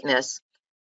of tightness,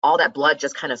 all that blood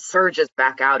just kind of surges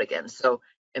back out again. So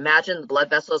imagine the blood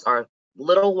vessels are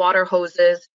little water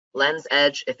hoses, lens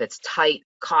edge, if it's tight,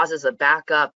 causes a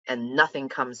backup and nothing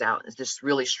comes out. It just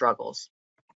really struggles.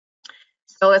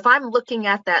 So if I'm looking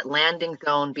at that landing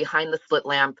zone behind the slit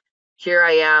lamp, here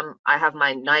I am, I have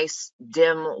my nice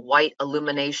dim white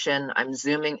illumination. I'm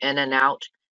zooming in and out,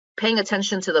 paying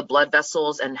attention to the blood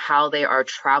vessels and how they are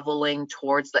traveling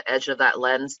towards the edge of that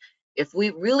lens. If we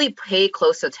really pay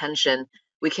close attention,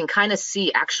 we can kind of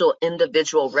see actual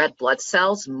individual red blood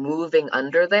cells moving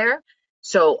under there.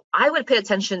 So I would pay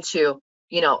attention to,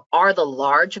 are the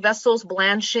large vessels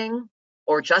blanching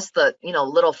or just the,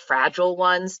 little fragile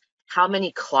ones? How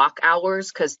many clock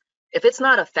hours? Because if it's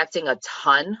not affecting a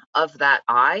ton of that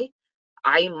eye,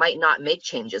 I might not make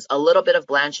changes. A little bit of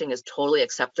blanching is totally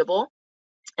acceptable.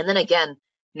 And then again,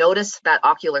 notice that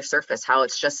ocular surface, how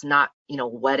it's just not,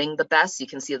 wetting the best. You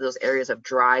can see those areas of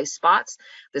dry spots.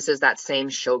 This is that same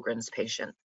Sjogren's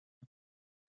patient.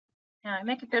 Yeah, I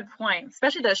make a good point,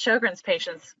 especially those Sjogren's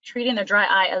patients. Treating the dry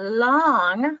eye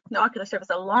along the ocular surface,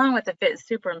 along with the fit, is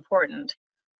super important.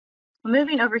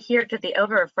 Moving over here to the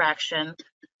over refraction,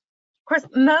 course,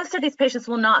 most of these patients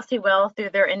will not see well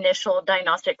through their initial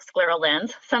diagnostic scleral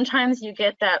lens. Sometimes you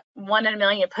get that 1 in a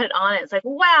million, you put it on, it's like,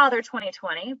 wow, they're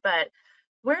 20/20. But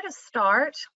where to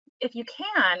start? If you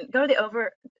can,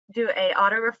 do a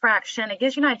auto-refraction. It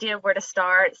gives you an idea of where to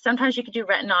start. Sometimes you could do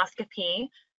retinoscopy,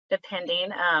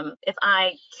 depending. If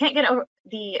I can't get over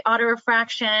the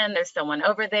auto-refraction, there's someone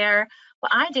over there.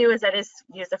 What I do is I just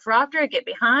use the phoropter, get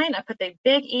behind, I put the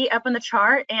big E up on the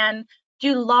chart and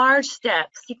do large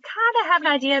steps. You kind of have an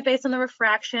idea based on the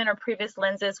refraction or previous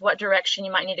lenses what direction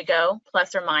you might need to go,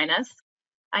 plus or minus.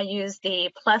 I use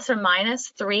the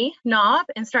 +or-3 knob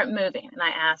and start moving. And I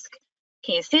ask,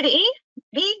 can you see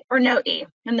the E or no E?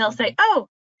 And they'll say, oh,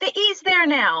 the E's there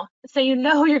now. So you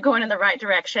know you're going in the right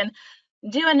direction.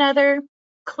 Do another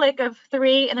click of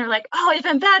 3 and they're like, oh,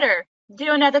 even better.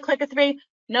 Do another click of 3.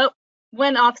 Nope,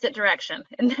 went opposite direction.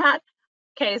 In that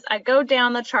case, I go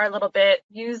down the chart a little bit,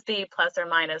 use the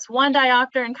 +or-1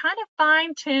 diopter and kind of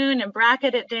fine tune and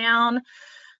bracket it down.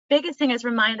 Biggest thing is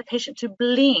remind the patient to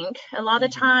blink. A lot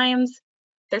of times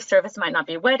their surface might not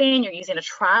be wetting. You're using a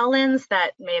trial lens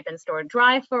that may have been stored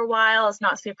dry for a while. It's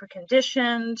not super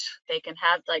conditioned. They can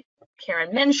have, like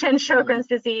Karen mentioned, Sjogren's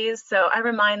disease. So I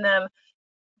remind them,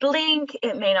 blink.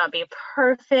 It may not be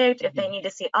perfect. If they need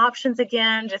to see options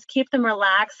again, just keep them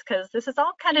relaxed because this is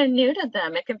all kind of new to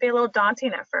them. It can be a little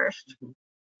daunting at first.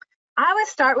 I always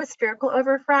start with spherical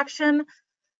overfraction.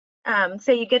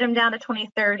 Say you get them down to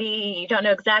 20/30, you don't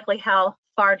know exactly how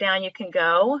far down you can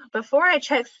go. Before I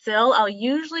check SIL, I'll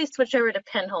usually switch over to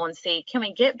pinhole and see, can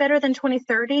we get better than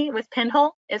 20/30 with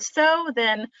pinhole? If so,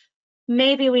 then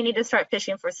maybe we need to start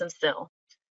fishing for some SIL.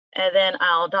 And then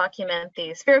I'll document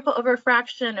the spherical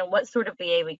overfraction and what sort of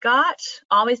VA we got.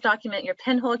 Always document your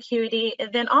pinhole acuity,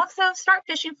 and then also start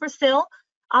fishing for SIL.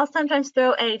 I'll sometimes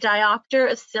throw a diopter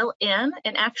of SIL in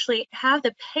and actually have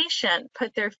the patient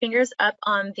put their fingers up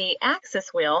on the axis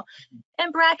wheel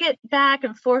and bracket back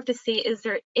and forth to see, is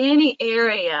there any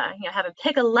area, have them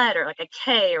pick a letter like a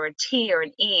K or a T or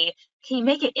an E. Can you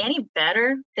make it any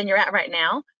better than you're at right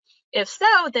now? If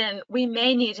so, then we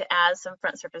may need to add some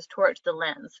front surface toric to the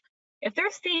lens. If they're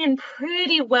seeing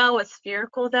pretty well with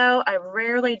spherical though, I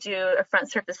rarely do a front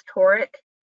surface toric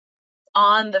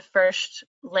on the first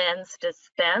lens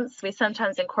dispense. We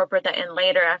sometimes incorporate that in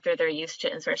later after they're used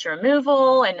to insertion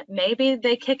removal, and maybe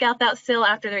they kick out that SIL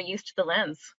after they're used to the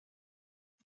lens.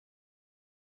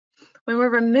 When we're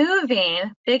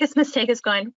removing, biggest mistake is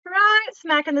going right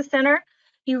smack in the center.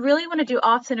 You really want to do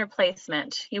off-center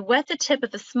placement. You wet the tip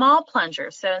of the small plunger.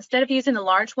 So instead of using the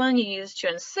large one you use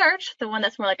to insert, the one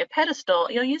that's more like a pedestal,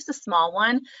 you'll use the small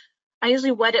one. I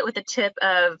usually wet it with the tip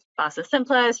of Boston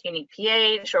Simplest, Unique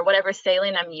pH, or whatever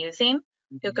saline I'm using.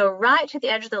 You'll go right to the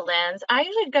edge of the lens. I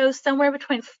usually go somewhere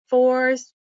between 4,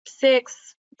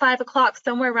 6, 5 o'clock,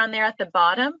 somewhere around there at the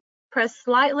bottom. Press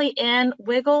slightly in,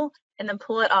 wiggle, and then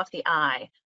pull it off the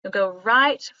eye. You'll go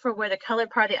right for where the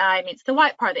colored part of the eye meets the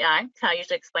white part of the eye. That's how I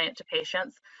usually explain it to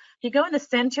patients. If you go in the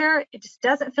center, it just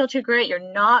doesn't feel too great.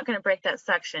 You're not going to break that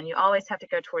suction. You always have to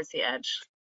go towards the edge.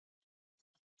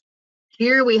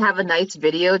 Here we have a nice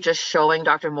video just showing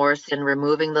Dr. Morrison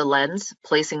removing the lens,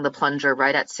 placing the plunger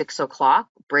right at 6 o'clock,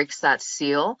 breaks that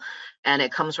seal, and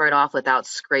it comes right off without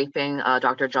scraping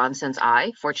Dr. Johnson's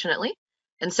eye, fortunately.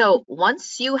 And so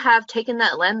once you have taken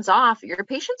that lens off, your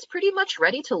patient's pretty much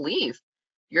ready to leave.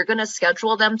 You're going to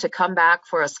schedule them to come back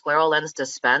for a scleral lens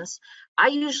dispense. I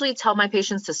usually tell my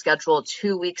patients to schedule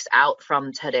 2 weeks out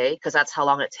from today because that's how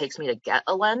long it takes me to get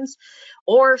a lens.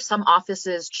 Or some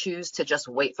offices choose to just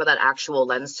wait for that actual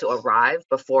lens to arrive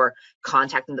before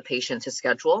contacting the patient to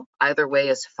schedule. Either way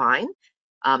is fine.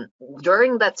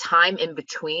 During the time in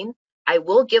between, I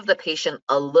will give the patient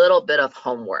a little bit of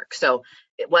homework. So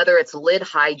whether it's lid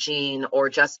hygiene or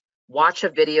just watch a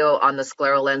video on the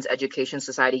Scleral Lens Education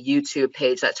Society YouTube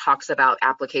page that talks about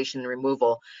application and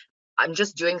removal. I'm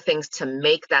just doing things to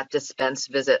make that dispense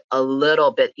visit a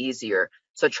little bit easier.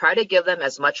 So try to give them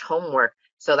as much homework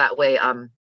so that way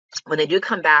when they do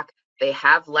come back, they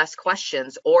have less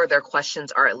questions, or their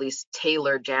questions are at least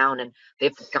tailored down and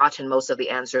they've gotten most of the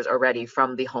answers already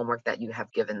from the homework that you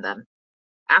have given them.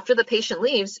 After the patient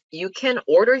leaves, you can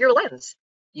order your lens.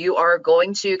 You are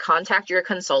going to contact your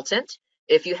consultant.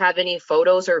 If you have any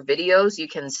photos or videos, you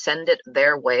can send it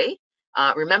their way.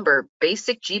 Remember,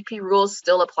 basic GP rules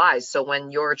still applies. So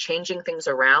when you're changing things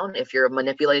around, if you're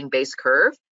manipulating base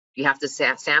curve, you have to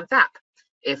SAM-FAP.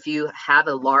 If you have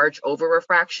a large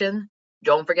over-refraction,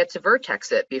 don't forget to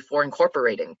vertex it before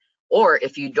incorporating. Or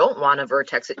if you don't want to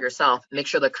vertex it yourself, make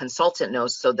sure the consultant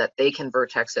knows so that they can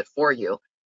vertex it for you.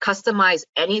 Customize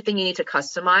anything you need to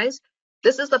customize.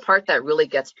 This is the part that really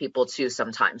gets people too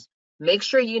sometimes. make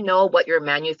sure you know what your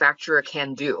manufacturer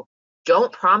can do.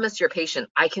 Don't promise your patient,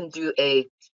 I can do a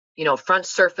front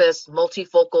surface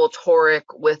multifocal toric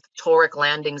with toric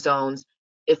landing zones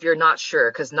if you're not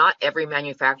sure, because not every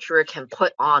manufacturer can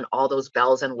put on all those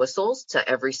bells and whistles to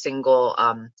every single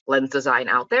lens design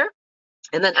out there.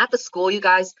 And then at the school, you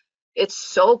guys, it's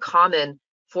so common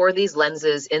for these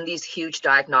lenses in these huge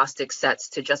diagnostic sets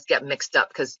to just get mixed up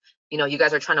because, you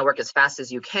guys are trying to work as fast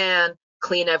as you can,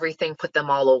 clean everything, put them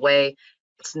all away.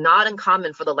 It's not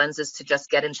uncommon for the lenses to just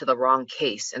get into the wrong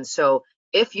case. And so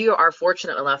if you are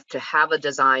fortunate enough to have a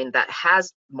design that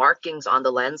has markings on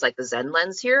the lens, like the Zen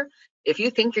lens here, if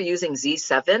you think you're using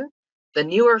Z7, the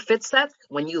newer fit sets,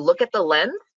 when you look at the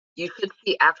lens, you should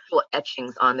see actual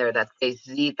etchings on there that say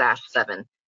Z-7.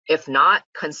 If not,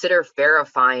 consider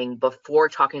verifying before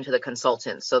talking to the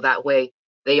consultant, so that way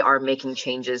they are making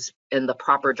changes in the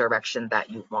proper direction that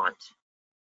you want.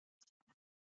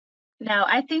 Now,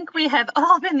 I think we have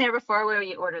all been there before where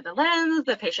you order the lens,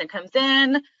 the patient comes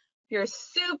in, you're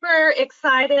super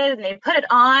excited, and they put it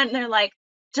on, and they're like,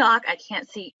 "Doc, I can't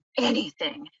see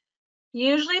anything."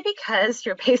 Usually because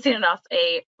you're basing it off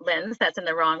a lens that's in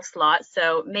the wrong slot.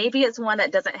 So maybe it's one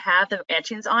that doesn't have the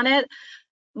etchings on it.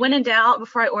 When in doubt,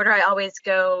 before I order, I always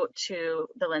go to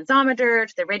the lensometer,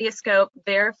 to the radioscope,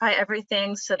 verify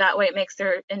everything, so that way it makes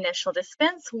their initial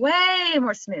dispense way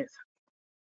more smooth.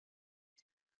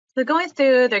 So going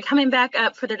through, they're coming back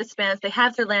up for their dispense, they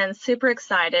have their lens, super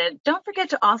excited. Don't forget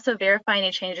to also verify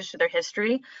any changes to their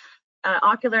history.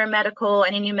 Ocular, medical,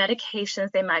 any new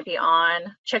medications they might be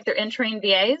on. Check their entering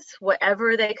VAs,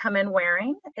 whatever they come in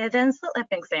wearing, and then slit lamp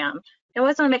exam. You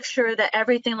always want to make sure that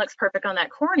everything looks perfect on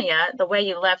that cornea the way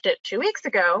you left it 2 weeks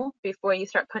ago before you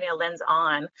start putting a lens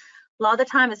on. A lot of the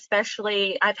time,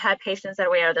 especially, I've had patients that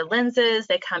wear the lenses,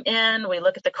 they come in, we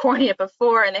look at the cornea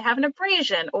before, and they have an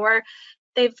abrasion, or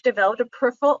they've developed a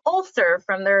peripheral ulcer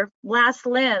from their last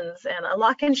lens, and a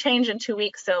lot can change in 2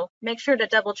 weeks, so make sure to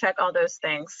double check all those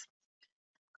things.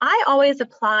 I always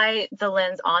apply the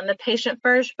lens on the patient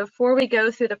first before we go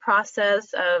through the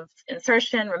process of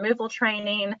insertion, removal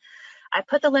training. I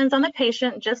put the lens on the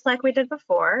patient just like we did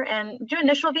before and do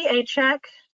initial VA check,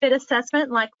 fit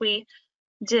assessment like we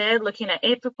did, looking at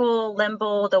apical,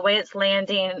 limbal, the way it's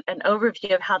landing, an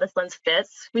overview of how this lens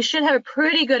fits. We should have a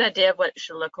pretty good idea of what it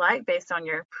should look like based on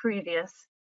your previous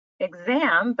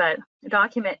exam, but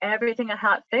document everything on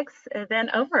how it fits and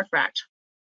then over refract.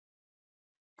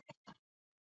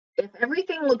 If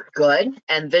everything looks good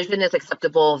and vision is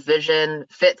acceptable, vision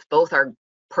fits, both are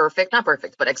perfect, not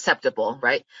perfect, but acceptable,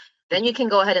 right? Then you can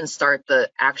go ahead and start the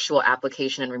actual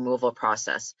application and removal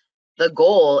process. The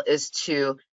goal is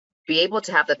to be able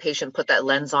to have the patient put that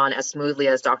lens on as smoothly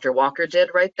as Dr. Walker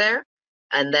did right there.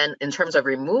 And then in terms of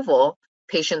removal,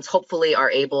 patients hopefully are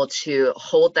able to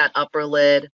hold that upper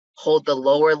lid, hold the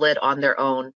lower lid on their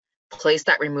own, place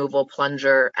that removal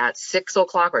plunger at 6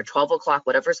 o'clock or 12 o'clock,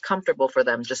 whatever's comfortable for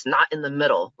them, just not in the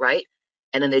middle, right?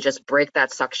 And then they just break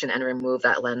that suction and remove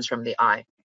that lens from the eye.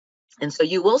 And so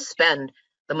you will spend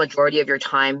the majority of your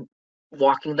time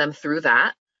walking them through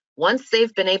that. Once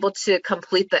they've been able to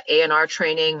complete the A&R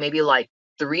training, maybe like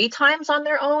 3 times on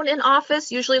their own in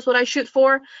office, usually is what I shoot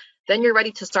for, then you're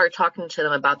ready to start talking to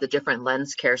them about the different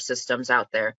lens care systems out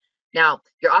there. Now,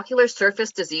 your ocular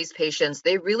surface disease patients,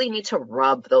 they really need to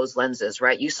rub those lenses,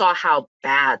 right? You saw how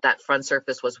bad that front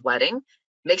surface was wetting.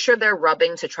 Make sure they're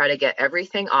rubbing to try to get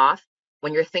everything off.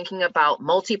 When you're thinking about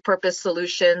multi-purpose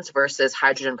solutions versus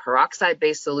hydrogen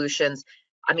peroxide-based solutions,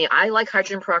 I mean, I like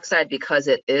hydrogen peroxide because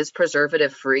it is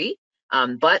preservative-free,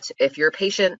 but if your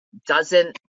patient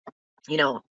doesn't,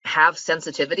 have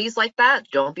sensitivities like that,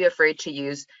 don't be afraid to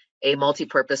use a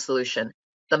multi-purpose solution.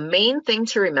 The main thing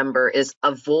to remember is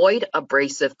avoid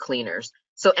abrasive cleaners.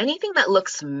 So anything that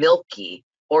looks milky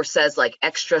or says like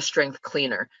extra strength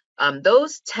cleaner,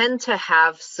 those tend to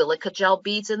have silica gel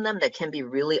beads in them that can be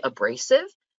really abrasive.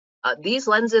 These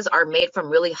lenses are made from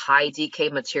really high decay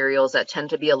materials that tend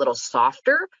to be a little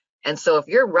softer. And so if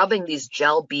you're rubbing these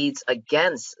gel beads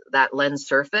against that lens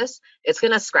surface, it's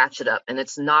going to scratch it up and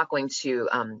it's not going to,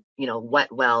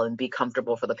 wet well and be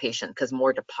comfortable for the patient because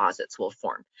more deposits will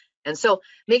form. And so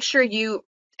make sure you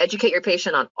educate your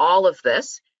patient on all of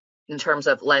this in terms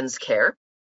of lens care.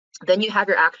 Then you have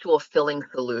your actual filling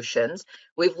solutions.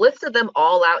 We've listed them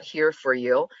all out here for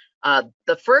you.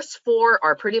 The first 4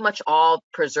 are pretty much all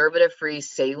preservative-free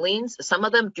salines. Some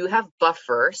of them do have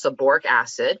buffer, so boric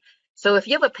acid. So if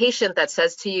you have a patient that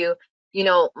says to you,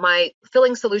 my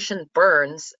filling solution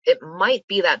burns, it might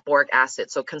be that boric acid.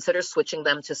 So consider switching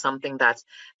them to something that's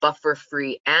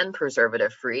buffer-free and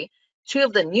preservative-free. 2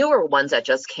 of the newer ones that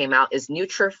just came out is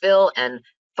Neutrophil and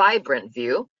Vibrant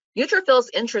View. Neutrophil is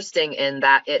interesting in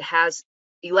that it has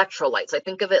electrolytes. I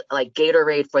think of it like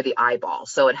Gatorade for the eyeball.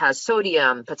 So it has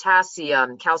sodium,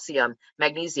 potassium, calcium,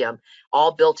 magnesium,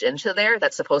 all built into there.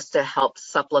 That's supposed to help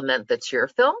supplement the tear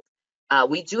film.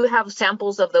 We do have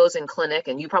samples of those in clinic,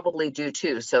 and you probably do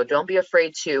too. So don't be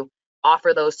afraid to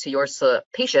offer those to your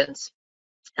patients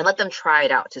and let them try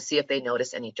it out to see if they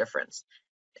notice any difference.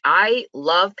 I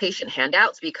love patient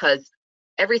handouts because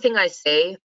everything I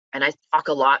say, and I talk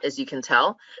a lot, as you can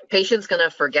tell, patient's going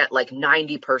to forget like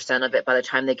 90% of it by the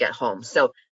time they get home.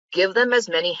 So give them as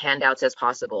many handouts as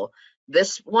possible.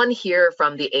 This one here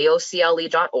from the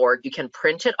aocle.org, you can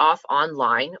print it off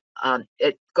online.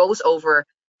 It goes over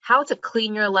how to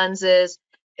clean your lenses.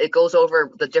 It goes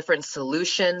over the different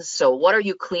solutions. So what are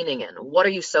you cleaning in? What are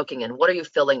you soaking in? What are you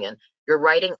filling in? You're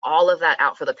writing all of that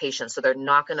out for the patient so they're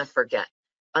not going to forget.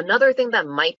 Another thing that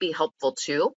might be helpful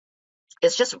too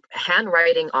is just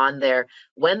handwriting on there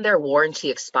when their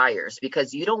warranty expires,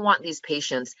 because you don't want these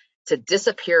patients to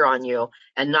disappear on you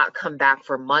and not come back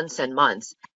for months and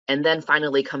months and then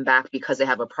finally come back because they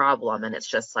have a problem and it's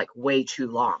just like way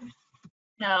too long.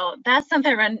 No, that's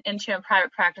something I run into in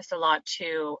private practice a lot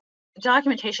too.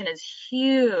 Documentation is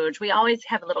huge. We always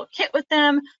have a little kit with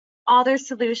them, all their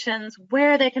solutions,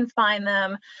 where they can find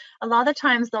them. A lot of the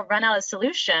times they'll run out of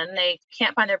solution. They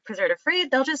can't find their preservative-free.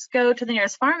 They'll just go to the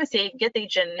nearest pharmacy, get the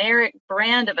generic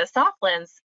brand of a soft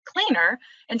lens cleaner,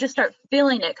 and just start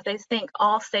filling it because they think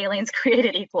all saline's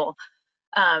created equal.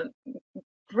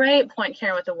 Great point,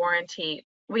 Karen, with the warranty.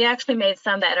 We actually made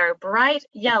some that are bright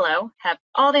yellow, have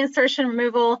all the insertion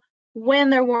removal, when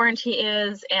their warranty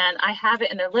is, and I have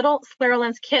it in their little Scleral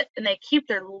lens kit, and they keep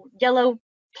their yellow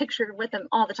picture with them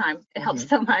all the time. It helps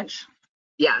so much.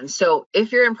 Yeah, and so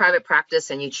if you're in private practice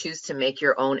and you choose to make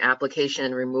your own application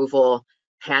and removal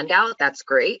handout, that's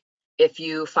great. If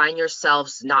you find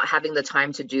yourselves not having the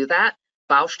time to do that,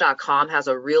 Bausch.com has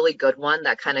a really good one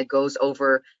that kind of goes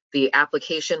over the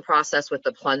application process with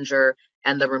the plunger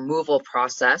and the removal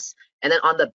process. And then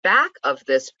on the back of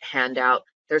this handout,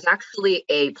 there's actually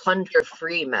a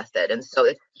plunger-free method. And so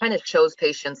it kind of shows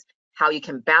patients how you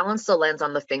can balance the lens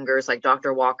on the fingers, like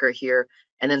Dr. Walker here,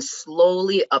 and then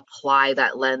slowly apply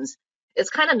that lens. It's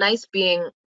kind of nice being,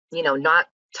 not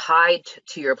tied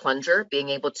to your plunger, being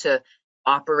able to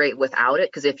operate without it,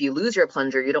 because if you lose your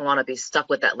plunger, you don't want to be stuck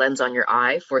with that lens on your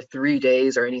eye for 3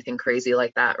 days or anything crazy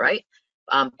like that, right?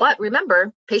 But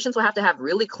remember, patients will have to have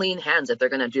really clean hands if they're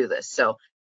going to do this. So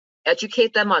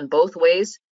educate them on both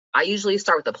ways. I usually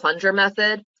start with the plunger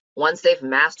method. Once they've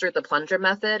mastered the plunger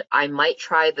method, I might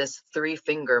try this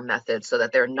 3-finger method so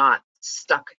that they're not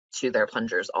stuck to their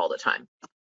plungers all the time.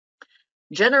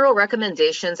 General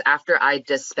recommendations after I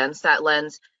dispense that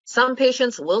lens. Some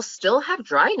patients will still have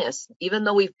dryness, even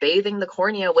though we've bathing the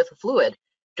cornea with fluid.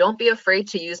 Don't be afraid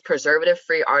to use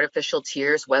preservative-free artificial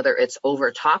tears, whether it's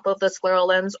over top of the scleral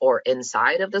lens or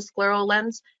inside of the scleral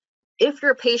lens. If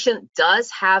your patient does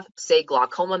have, say,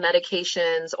 glaucoma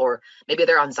medications, or maybe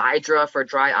they're on Xiidra for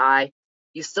dry eye,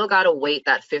 you still got to wait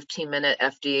that 15-minute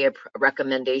FDA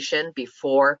recommendation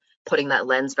before putting that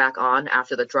lens back on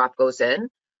after the drop goes in.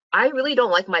 I really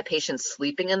don't like my patients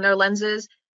sleeping in their lenses.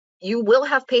 You will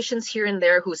have patients here and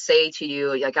there who say to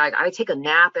you, like, I take a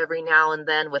nap every now and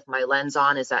then with my lens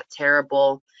on. Is that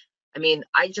terrible? I mean,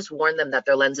 I just warn them that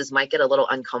their lenses might get a little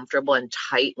uncomfortable and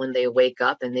tight when they wake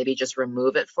up, and maybe just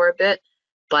remove it for a bit.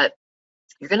 But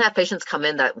you're going to have patients come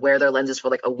in that wear their lenses for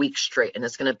like a week straight, and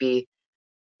it's going to be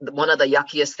one of the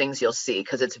yuckiest things you'll see,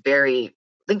 because it's very,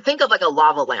 think of like a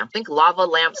lava lamp. Think lava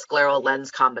lamp scleral lens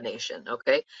combination,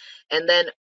 okay? And then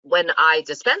when I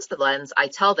dispense the lens, I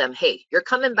tell them, hey, you're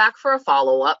coming back for a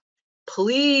follow-up.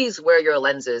 Please wear your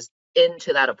lenses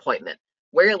into that appointment.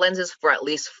 Wear your lenses for at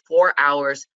least 4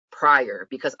 hours prior,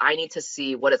 because I need to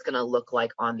see what it's going to look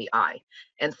like on the eye.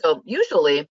 And so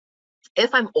usually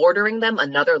if I'm ordering them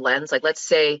another lens, like let's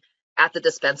say at the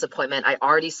dispense appointment, I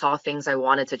already saw things I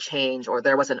wanted to change, or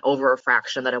there was an over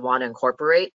refraction that I want to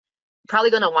incorporate, I'm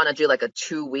probably going to want to do like a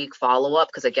 2-week follow-up,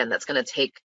 because again, that's going to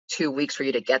take 2 weeks for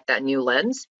you to get that new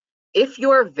lens. If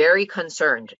you're very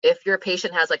concerned, if your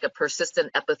patient has like a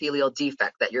persistent epithelial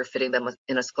defect that you're fitting them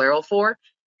in a scleral for,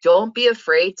 don't be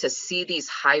afraid to see these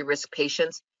high-risk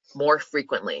patients more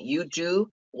frequently. You do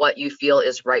what you feel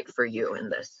is right for you in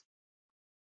this.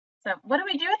 So what do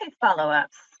we do with these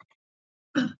follow-ups?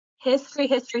 History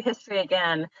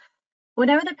again.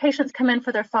 Whenever the patients come in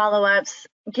for their follow-ups,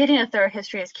 getting a thorough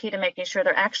history is key to making sure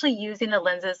they're actually using the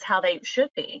lenses how they should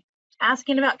be.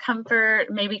 Asking about comfort,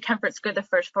 maybe comfort's good the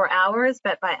first 4 hours,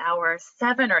 but by hour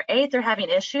 7 or 8, they're having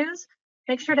issues.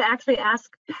 Make sure to actually ask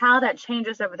how that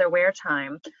changes over their wear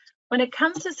time. When it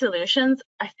comes to solutions,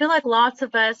 I feel like lots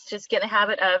of us just get in the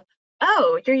habit of,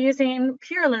 oh, you're using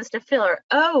pure lens to fill, or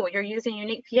oh, you're using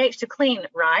unique pH to clean,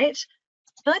 right?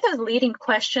 I feel like those leading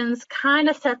questions kind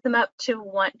of set them up to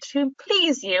want to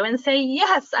please you and say,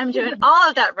 yes, I'm doing all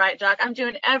of that right, Doc. I'm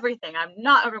doing everything. I'm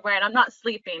not overwearing. I'm not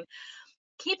sleeping.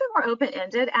 Keep it more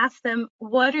open-ended. Ask them,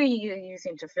 what are you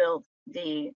using to fill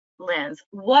the lens?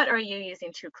 What are you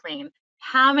using to clean?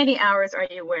 How many hours are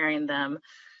you wearing them?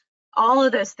 All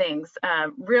of those things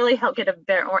really help get a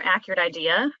better, more accurate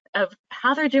idea of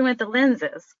how they're doing with the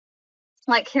lenses.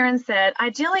 Like Karen said,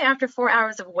 ideally after 4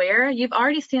 hours of wear, you've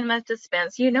already seen them at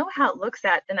dispense. You know how it looks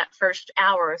at in that first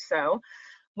hour or so.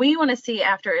 We want to see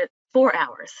after 4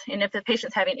 hours. And if the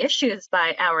patient's having issues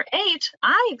by hour 8,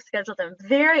 I schedule them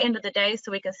very end of the day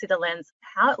so we can see the lens,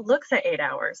 how it looks at 8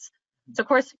 hours. So of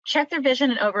course, check their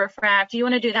vision and over refract. You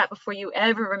want to do that before you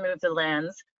ever remove the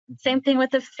lens. Same thing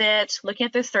with the fit, looking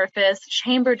at their surface,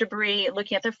 chamber debris,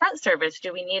 looking at their front surface.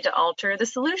 Do we need to alter the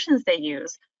solutions they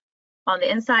use? On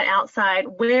the inside, outside,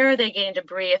 where are they getting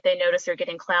debris if they notice they're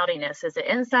getting cloudiness? Is it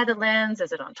inside the lens?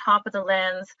 Is it on top of the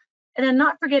lens? And then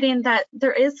not forgetting that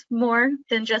there is more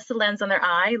than just the lens on their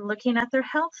eye, looking at their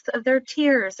health of their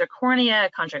tears, their cornea,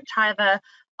 conjunctiva,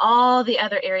 all the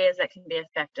other areas that can be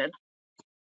affected.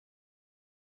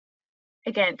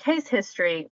 Again, case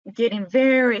history, getting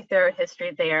very thorough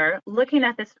history there. Looking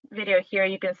at this video here,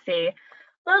 you can see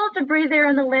little debris there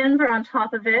in the lens or on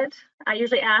top of it. I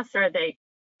usually ask, are they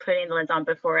putting the lens on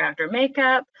before or after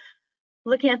makeup?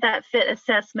 Looking at that fit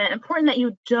assessment, important that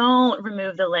you don't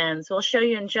remove the lens. We'll show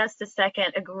you in just a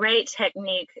second a great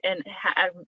technique in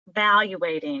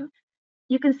evaluating.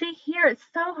 You can see here, it's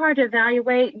so hard to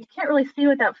evaluate. You can't really see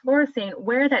without fluorescein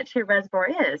where that tear reservoir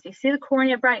is. You see the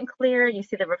cornea bright and clear, you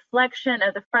see the reflection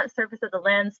of the front surface of the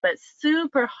lens, but it's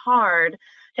super hard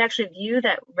to actually view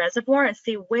that reservoir and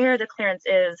see where the clearance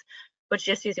is with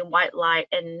just using white light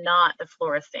and not the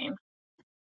fluorescein.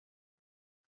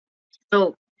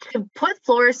 So to put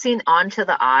fluorescein onto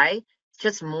the eye,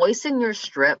 just moisten your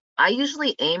strip. I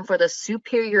usually aim for the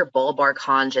superior bulbar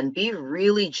conge and be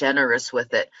really generous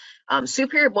with it.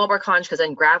 Superior bulbar conge, because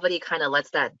then gravity kind of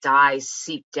lets that dye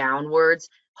seep downwards.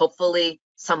 Hopefully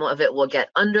some of it will get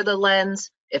under the lens.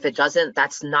 If it doesn't,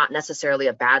 that's not necessarily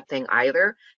a bad thing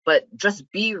either, but just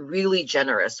be really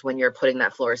generous when you're putting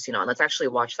that fluorescein on. Let's actually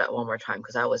watch that one more time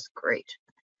because that was great.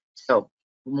 So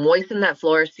moisten that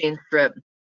fluorescein strip,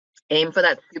 aim for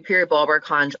that superior bulbar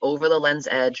conge over the lens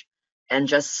edge, and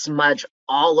just smudge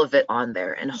all of it on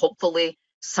there. And hopefully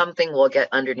something will get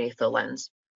underneath the lens.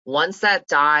 Once that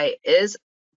dye is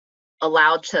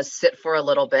allowed to sit for a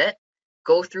little bit,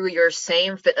 go through your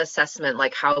same fit assessment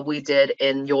like how we did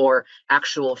in your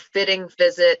actual fitting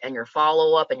visit and your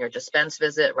follow-up and your dispense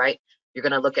visit, right? You're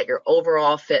going to look at your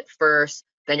overall fit first,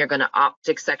 then you're going to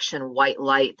optic section white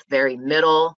light very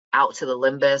middle out to the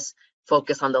limbus,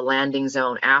 focus on the landing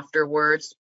zone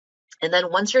afterwards. And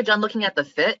then once you're done looking at the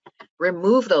fit,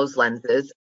 remove those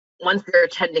lenses once your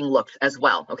attending looks as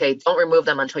well. Okay, don't remove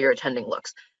them until your attending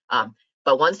looks.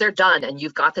 But once they're done and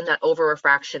you've gotten that over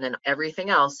refraction and everything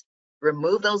else,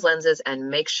 remove those lenses and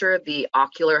make sure the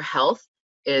ocular health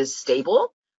is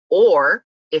stable. Or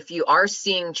if you are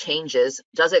seeing changes,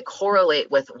 does it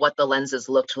correlate with what the lenses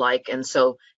looked like? And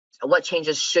so what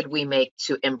changes should we make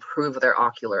to improve their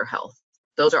ocular health?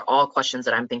 Those are all questions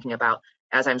that I'm thinking about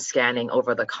as I'm scanning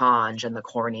over the conge and the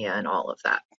cornea and all of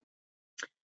that.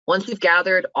 Once you've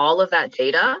gathered all of that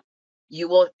data, you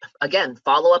will, again,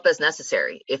 follow up as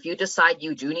necessary. If you decide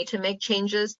you do need to make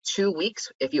changes, 2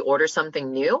 weeks, if you order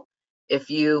something new, if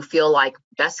you feel like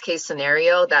best case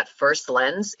scenario, that first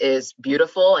lens is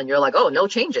beautiful and you're like, oh, no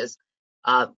changes,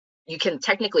 you can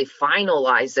technically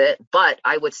finalize it, but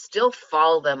I would still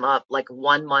follow them up like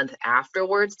 1 month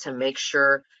afterwards to make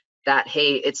sure that,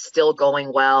 hey, it's still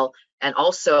going well. And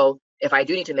also, if I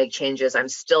do need to make changes, I'm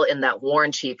still in that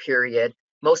warranty period.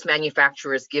 Most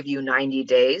manufacturers give you 90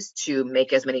 days to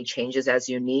make as many changes as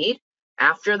you need.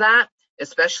 After that,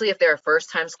 especially if they're a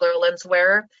first-time scleral lens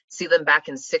wearer, see them back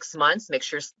in 6 months, make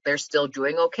sure they're still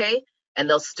doing okay, and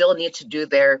they'll still need to do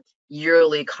their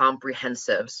yearly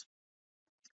comprehensives.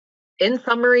 In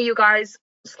summary, you guys,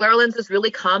 scleral lenses really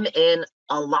come in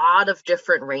a lot of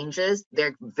different ranges.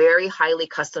 They're very highly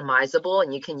customizable,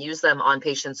 and you can use them on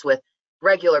patients with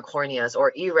regular corneas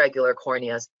or irregular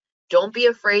corneas. Don't be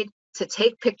afraid to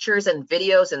take pictures and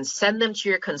videos and send them to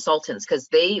your consultants because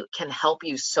they can help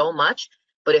you so much.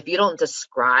 But if you don't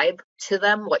describe to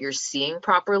them what you're seeing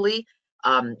properly,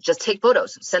 just take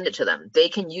photos, send it to them. They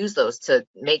can use those to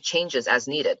make changes as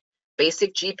needed.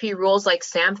 Basic GP rules like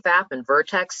SAM, FAP, and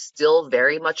Vertex still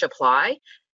very much apply.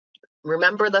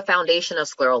 remember the foundation of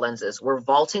scleral lenses. We're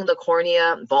vaulting the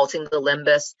cornea, vaulting the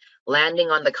limbus, landing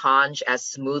on the conj as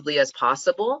smoothly as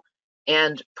possible.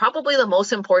 And probably the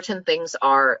most important things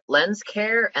are lens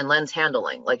care and lens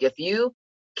handling. Like if you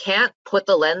can't put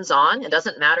the lens on, it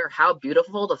doesn't matter how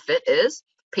beautiful the fit is,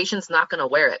 patient's not going to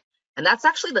wear it. And that's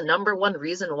actually the #1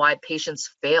 reason why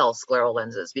patients fail scleral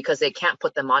lenses, because they can't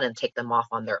put them on and take them off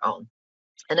on their own.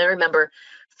 And then remember,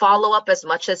 follow up as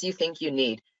much as you think you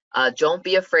need. Don't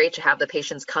be afraid to have the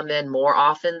patients come in more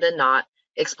often than not.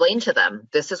 Explain to them,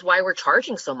 this is why we're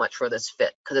charging so much for this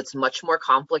fit, because it's much more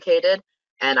complicated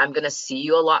and I'm going to see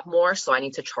you a lot more, so I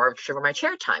need to charge for my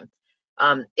chair time.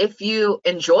 If you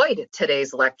enjoyed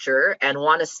today's lecture and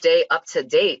want to stay up to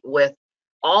date with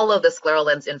all of the scleral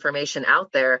lens information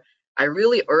out there, I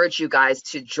really urge you guys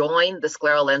to join the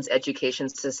Scleral Lens Education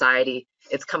Society.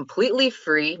 It's completely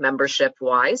free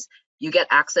membership-wise. You get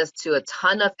access to a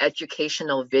ton of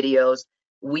educational videos.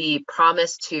 We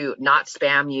promise to not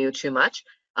spam you too much.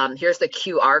 Here's the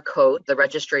QR code. The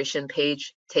registration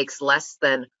page takes less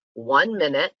than 1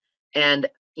 minute. And,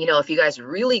 you know, if you guys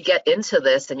really get into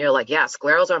this and you're like, yeah,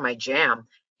 sclerals are my jam,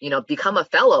 you know, become a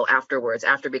fellow afterwards,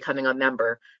 after becoming a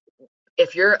member.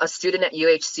 If you're a student at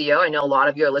UHCO, I know a lot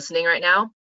of you are listening right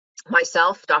now.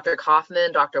 Myself, Dr.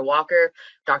 Kaufman, Dr. Walker,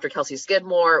 Dr. Kelsey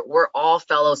Skidmore, we're all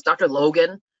fellows. Dr.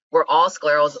 Logan, we're all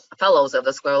fellows of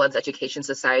the Scleral Lens Education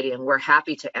Society, and we're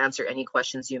happy to answer any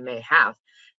questions you may have.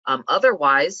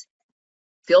 Otherwise,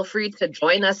 feel free to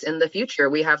join us in the future.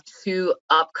 We have 2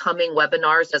 upcoming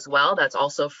webinars as well. That's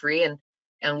also free,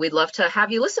 and we'd love to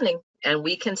have you listening, and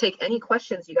we can take any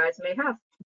questions you guys may have.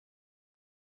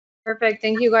 Perfect.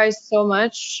 Thank you guys so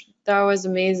much. That was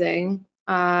amazing.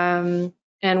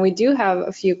 And we do have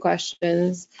a few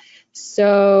questions.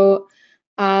 So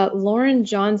Lauren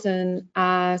Johnson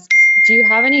asks, do you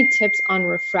have any tips on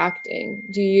refracting?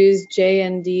 Do you use J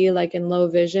and D like in low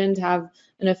vision to have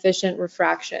an efficient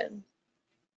refraction?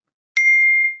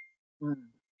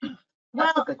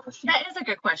 That's a good question. That is a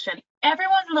good question.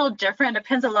 Everyone's a little different.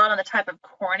 Depends a lot on the type of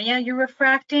cornea you're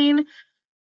refracting.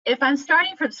 If I'm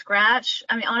starting from scratch,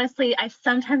 I mean, honestly, I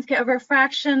sometimes get over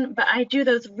refraction, but I do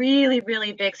those really,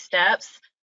 really big steps.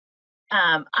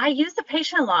 I use the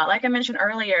patient a lot. Like I mentioned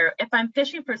earlier, if I'm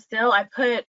fishing for still, I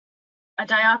put a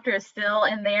diopter still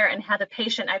in there and have the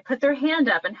patient, I put their hand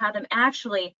up and have them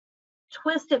actually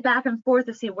twist it back and forth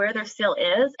to see where their still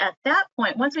is. At that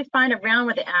point, once we find around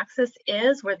where the axis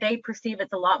is, where they perceive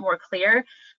it's a lot more clear,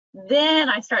 then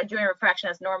I start doing refraction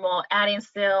as normal, adding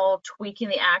still, tweaking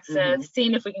the axis,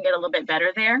 seeing if we can get a little bit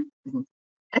better there.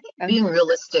 I think being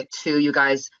realistic too, you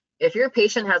guys, if your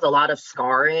patient has a lot of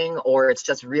scarring or it's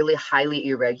just really highly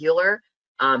irregular,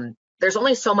 there's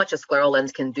only so much a scleral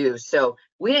lens can do. So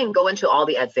we didn't go into all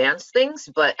the advanced things,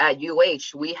 but at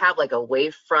UH, we have like a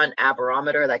wavefront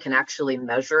aberrometer that can actually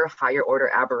measure higher order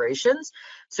aberrations.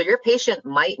 So your patient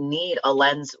might need a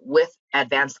lens with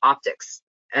advanced optics.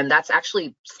 And that's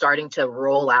actually starting to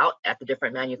roll out at the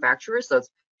different manufacturers. So it's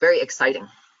very exciting.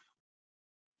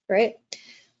 Great.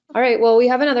 All right, well, we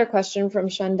have another question from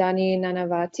Shandani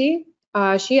Nanavati.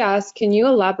 She asks, can you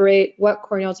elaborate what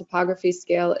corneal topography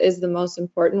scale is the most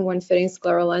important when fitting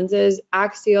scleral lenses,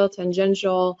 axial,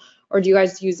 tangential, or do you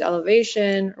guys use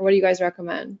elevation, or what do you guys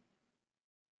recommend?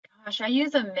 Gosh, I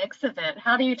use a mix of it.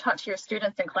 How do you talk to your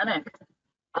students in clinic?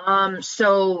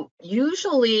 So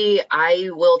usually I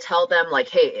will tell them like,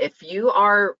 hey, if you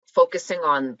are focusing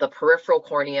on the peripheral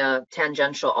cornea,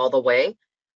 tangential all the way,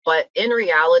 but in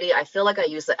reality, I feel like I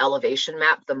use the elevation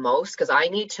map the most because I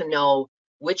need to know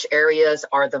which areas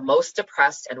are the most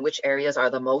depressed and which areas are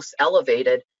the most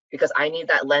elevated, because I need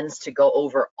that lens to go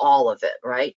over all of it,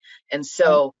 right? And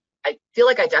so I feel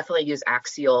like I definitely use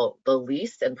axial the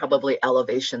least and probably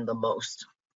elevation the most.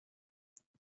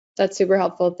 That's super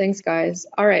helpful. Thanks, guys.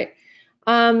 All right.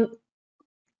 Catherine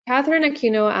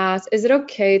Aquino asks, is it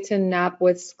okay to nap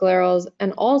with sclerals?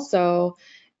 And also,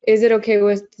 is it okay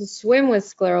to swim with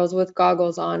sclerals with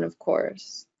goggles on, of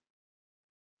course?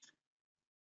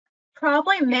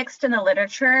 Probably mixed in the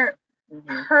literature.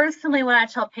 Personally, what I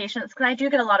tell patients, because I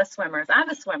do get a lot of swimmers. I'm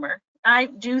a swimmer. I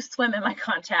do swim in my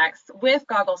contacts with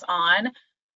goggles on,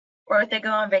 or if they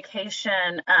go on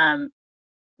vacation.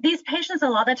 These patients, a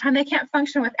lot of the time, they can't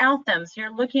function without them. So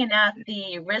you're looking at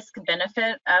the risk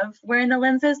benefit of wearing the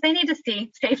lenses. They need to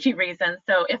see safety reasons.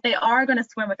 So if they are going to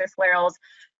swim with their sclerals,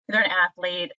 they're an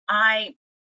athlete, I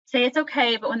say it's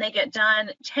okay, but when they get done,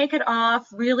 take it off,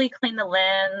 really clean the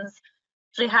lens,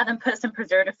 actually have them put some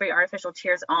preservative-free artificial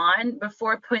tears on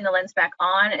before putting the lens back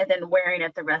on and then wearing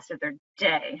it the rest of their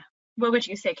day. What would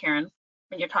you say, Karen,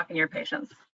 when you're talking to your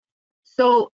patients?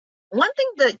 So one thing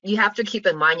that you have to keep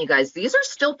in mind, you guys, these are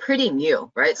still pretty new,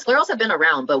 right? Sclerals have been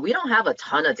around, but we don't have a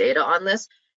ton of data on this.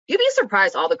 You'd be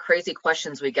surprised all the crazy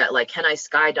questions we get, like, can I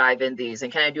skydive in these?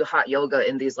 And can I do hot yoga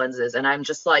in these lenses? And I'm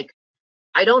just like,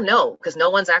 I don't know, because no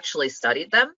one's actually studied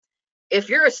them. If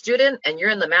you're a student and you're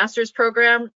in the master's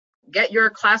program, get your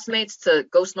classmates to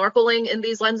go snorkeling in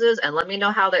these lenses and let me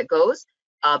know how that goes.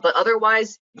 But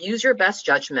otherwise, use your best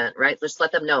judgment, right? Just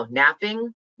let them know,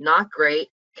 napping, not great.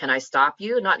 Can I stop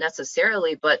you? Not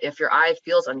necessarily, but if your eye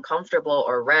feels uncomfortable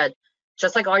or red,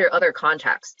 just like all your other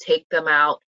contacts, take them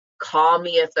out. Call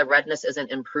me if the redness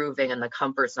isn't improving and the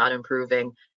comfort's not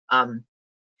improving. And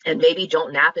maybe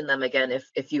don't nap in them again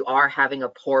if you are having a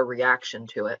poor reaction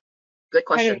to it. Good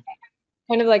question.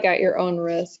 Kind of like at your own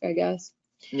risk, I guess.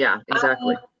 Yeah,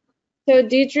 exactly. So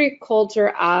Dietrich Coulter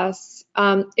asks,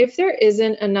 if there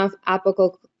isn't enough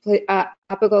apical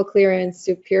clearance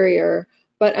superior,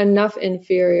 but enough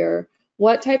inferior,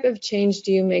 what type of change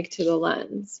do you make to the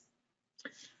lens?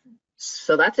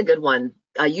 So that's a good one.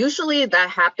 Usually that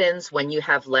happens when you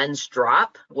have lens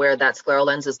drop, where that scleral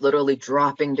lens is literally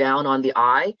dropping down on the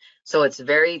eye. So it's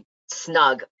very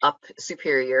snug up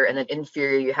superior, and then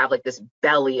inferior you have like this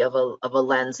belly of a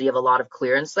lens. So you have a lot of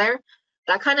clearance there.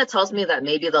 That kind of tells me that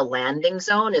maybe the landing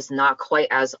zone is not quite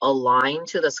as aligned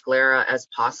to the sclera as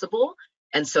possible.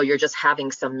 And so you're just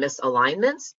having some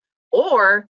misalignments.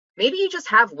 Or maybe you just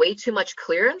have way too much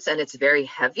clearance and it's very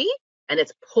heavy and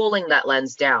it's pulling that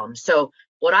lens down. So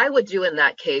what I would do in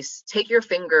that case, take your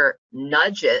finger,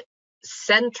 nudge it,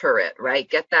 center it, right?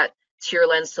 Get that tear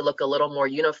lens to look a little more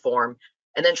uniform,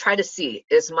 and then try to see,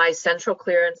 is my central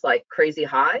clearance like crazy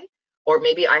high? Or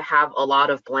maybe I have a lot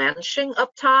of blanching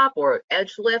up top or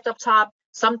edge lift up top.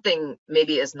 Something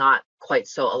maybe is not quite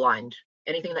so aligned.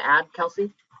 Anything to add,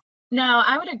 Kelsey? No,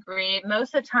 I would agree.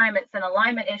 Most of the time it's an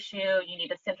alignment issue. You need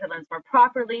to center lens more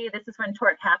properly. This is when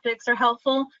toric haptics are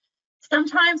helpful.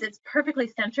 Sometimes it's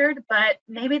perfectly centered, but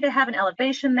maybe they have an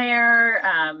elevation there.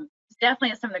 Definitely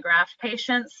in some of the graft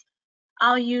patients,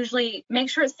 I'll usually make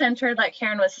sure it's centered, like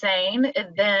Karen was saying.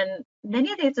 And then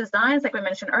many of these designs, like we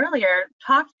mentioned earlier,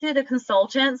 talk to the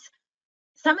consultants.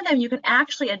 Some of them you can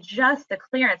actually adjust the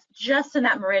clearance just in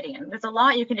that meridian. There's a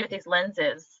lot you can do with these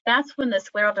lenses. That's when the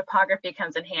scleral topography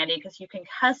comes in handy, because you can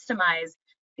customize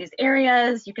these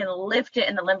areas. You can lift it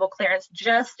in the limbal clearance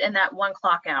just in that 1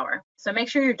 clock hour. So make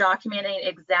sure you're documenting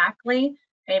exactly,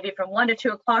 maybe from 1 to 2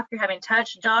 o'clock you're having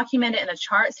touch, document it in a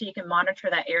chart so you can monitor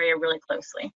that area really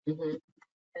closely. Mm-hmm.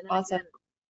 Awesome.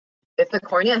 If the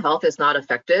cornea health is not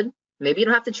affected, maybe you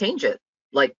don't have to change it.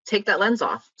 Like, take that lens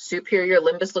off. Superior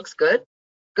limbus looks good.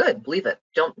 Good, leave it.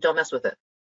 Don't mess with it.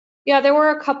 Yeah, there were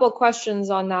a couple questions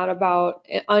on that about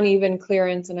uneven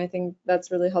clearance, and I think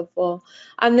that's really helpful.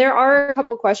 And there are a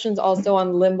couple questions also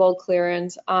on limbal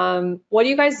clearance. What do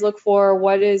you guys look for?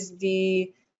 What is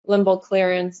the limbal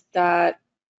clearance that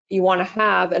you want to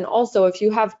have? And also, if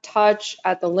you have touch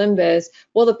at the limbus,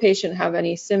 will the patient have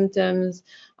any symptoms?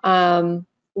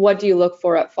 What do you look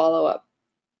for at follow-up?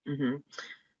 Mm-hmm.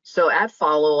 So at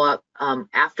follow-up,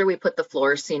 after we put the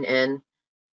fluorescein in,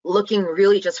 looking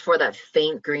really just for that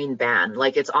faint green band,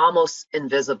 like it's almost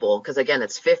invisible, because again,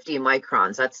 it's 50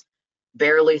 microns. That's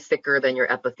barely thicker than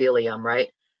your epithelium,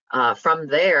 right? From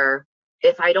there,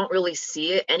 if I don't really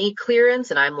see it, any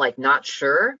clearance, and I'm like not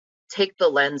sure, take the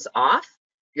lens off.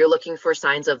 You're looking for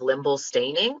signs of limbal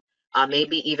staining,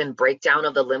 maybe even breakdown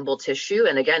of the limbal tissue.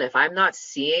 And again, if I'm not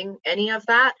seeing any of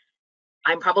that,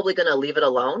 I'm probably going to leave it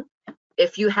alone.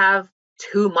 If you have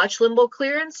too much limbal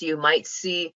clearance, you might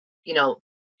see,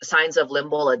 signs of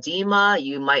limbal edema.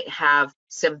 You might have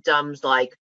symptoms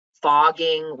like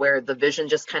fogging, where the vision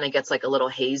just kind of gets like a little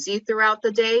hazy throughout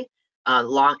the day,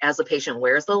 long as the patient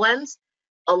wears the lens.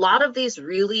 A lot of these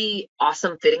really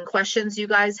awesome fitting questions you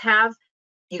guys have,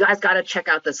 you guys got to check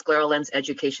out the Scleral Lens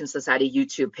Education Society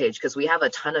YouTube page, because we have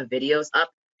a ton of videos up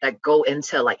that go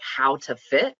into like how to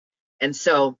fit. And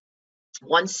so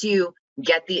once you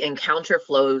get the encounter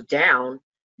flow down,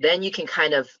 then you can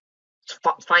kind of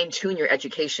fine tune your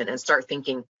education and start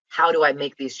thinking, how do I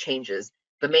make these changes?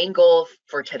 The main goal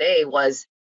for today was,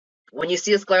 when you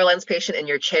see a scleral lens patient in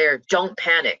your chair, don't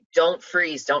panic, don't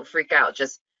freeze, don't freak out.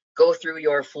 Just go through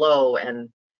your flow and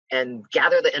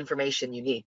gather the information you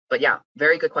need. But yeah,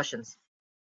 very good questions.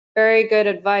 Very good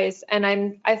advice. And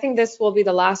I think this will be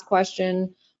the last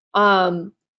question.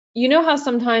 You know how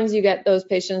sometimes you get those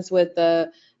patients with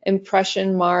the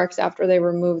impression marks after they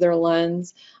remove their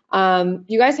lens?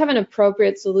 You guys have an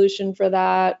appropriate solution for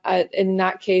that? In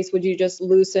that case, would you just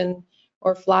loosen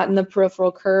or flatten the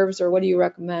peripheral curves, or what do you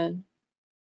recommend?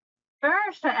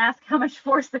 First, I ask how much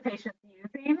force the patient's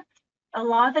using. A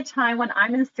lot of the time when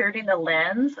I'm inserting the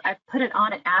lens, I put it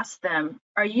on and ask them,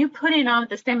 are you putting it on with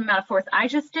the same amount of force I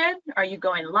just did? Are you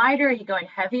going lighter? Are you going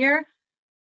heavier?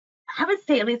 I would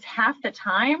say at least half the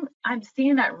time I'm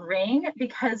seeing that ring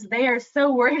because they are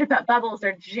so worried about bubbles,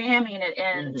 they're jamming it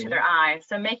into their eye.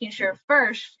 So making sure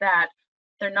first that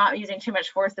they're not using too much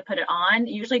force to put it on,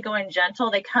 usually going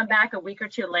gentle. They come back a week or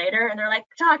two later and they're like,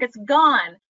 Doc, it's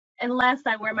gone, unless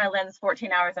I wear my lens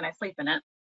 14 hours and I sleep in it.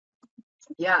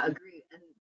 Yeah, agree. And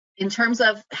in terms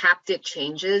of haptic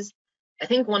changes, I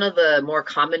think one of the more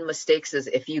common mistakes is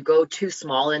if you go too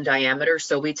small in diameter.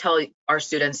 So we tell our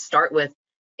students start with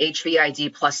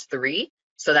HVID +3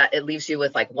 so that it leaves you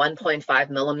with like 1.5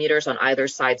 millimeters on either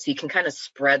side. So you can kind of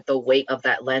spread the weight of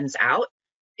that lens out.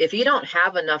 If you don't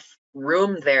have enough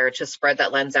room there to spread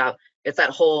that lens out, it's that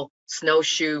whole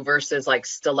snowshoe versus like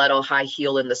stiletto high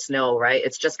heel in the snow, right?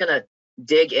 It's just going to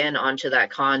dig in onto that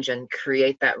conj and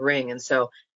create that ring. And so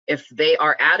if they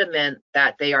are adamant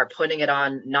that they are putting it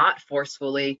on not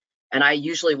forcefully, and I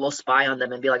usually will spy on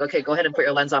them and be like, okay, go ahead and put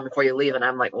your lens on before you leave. And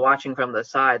I'm like watching from the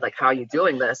side, like, how are you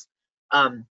doing this?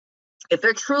 If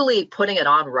they're truly putting it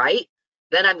on right,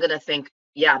 then I'm going to think,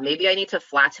 yeah, maybe I need to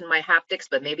flatten my haptics,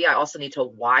 but maybe I also need to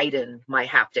widen my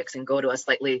haptics and go to a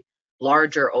slightly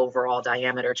larger overall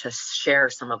diameter to share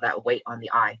some of that weight on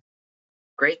the eye.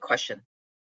 Great question.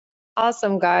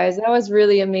 Awesome, guys. That was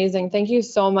really amazing. Thank you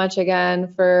so much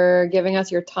again for giving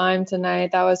us your time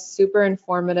tonight. That was super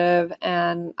informative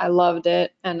and I loved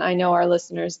it. And I know our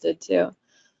listeners did too.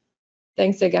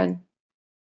 Thanks again.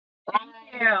 Thank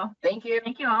you. Thank you.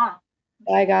 Thank you all.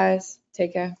 Bye, guys.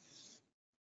 Take care.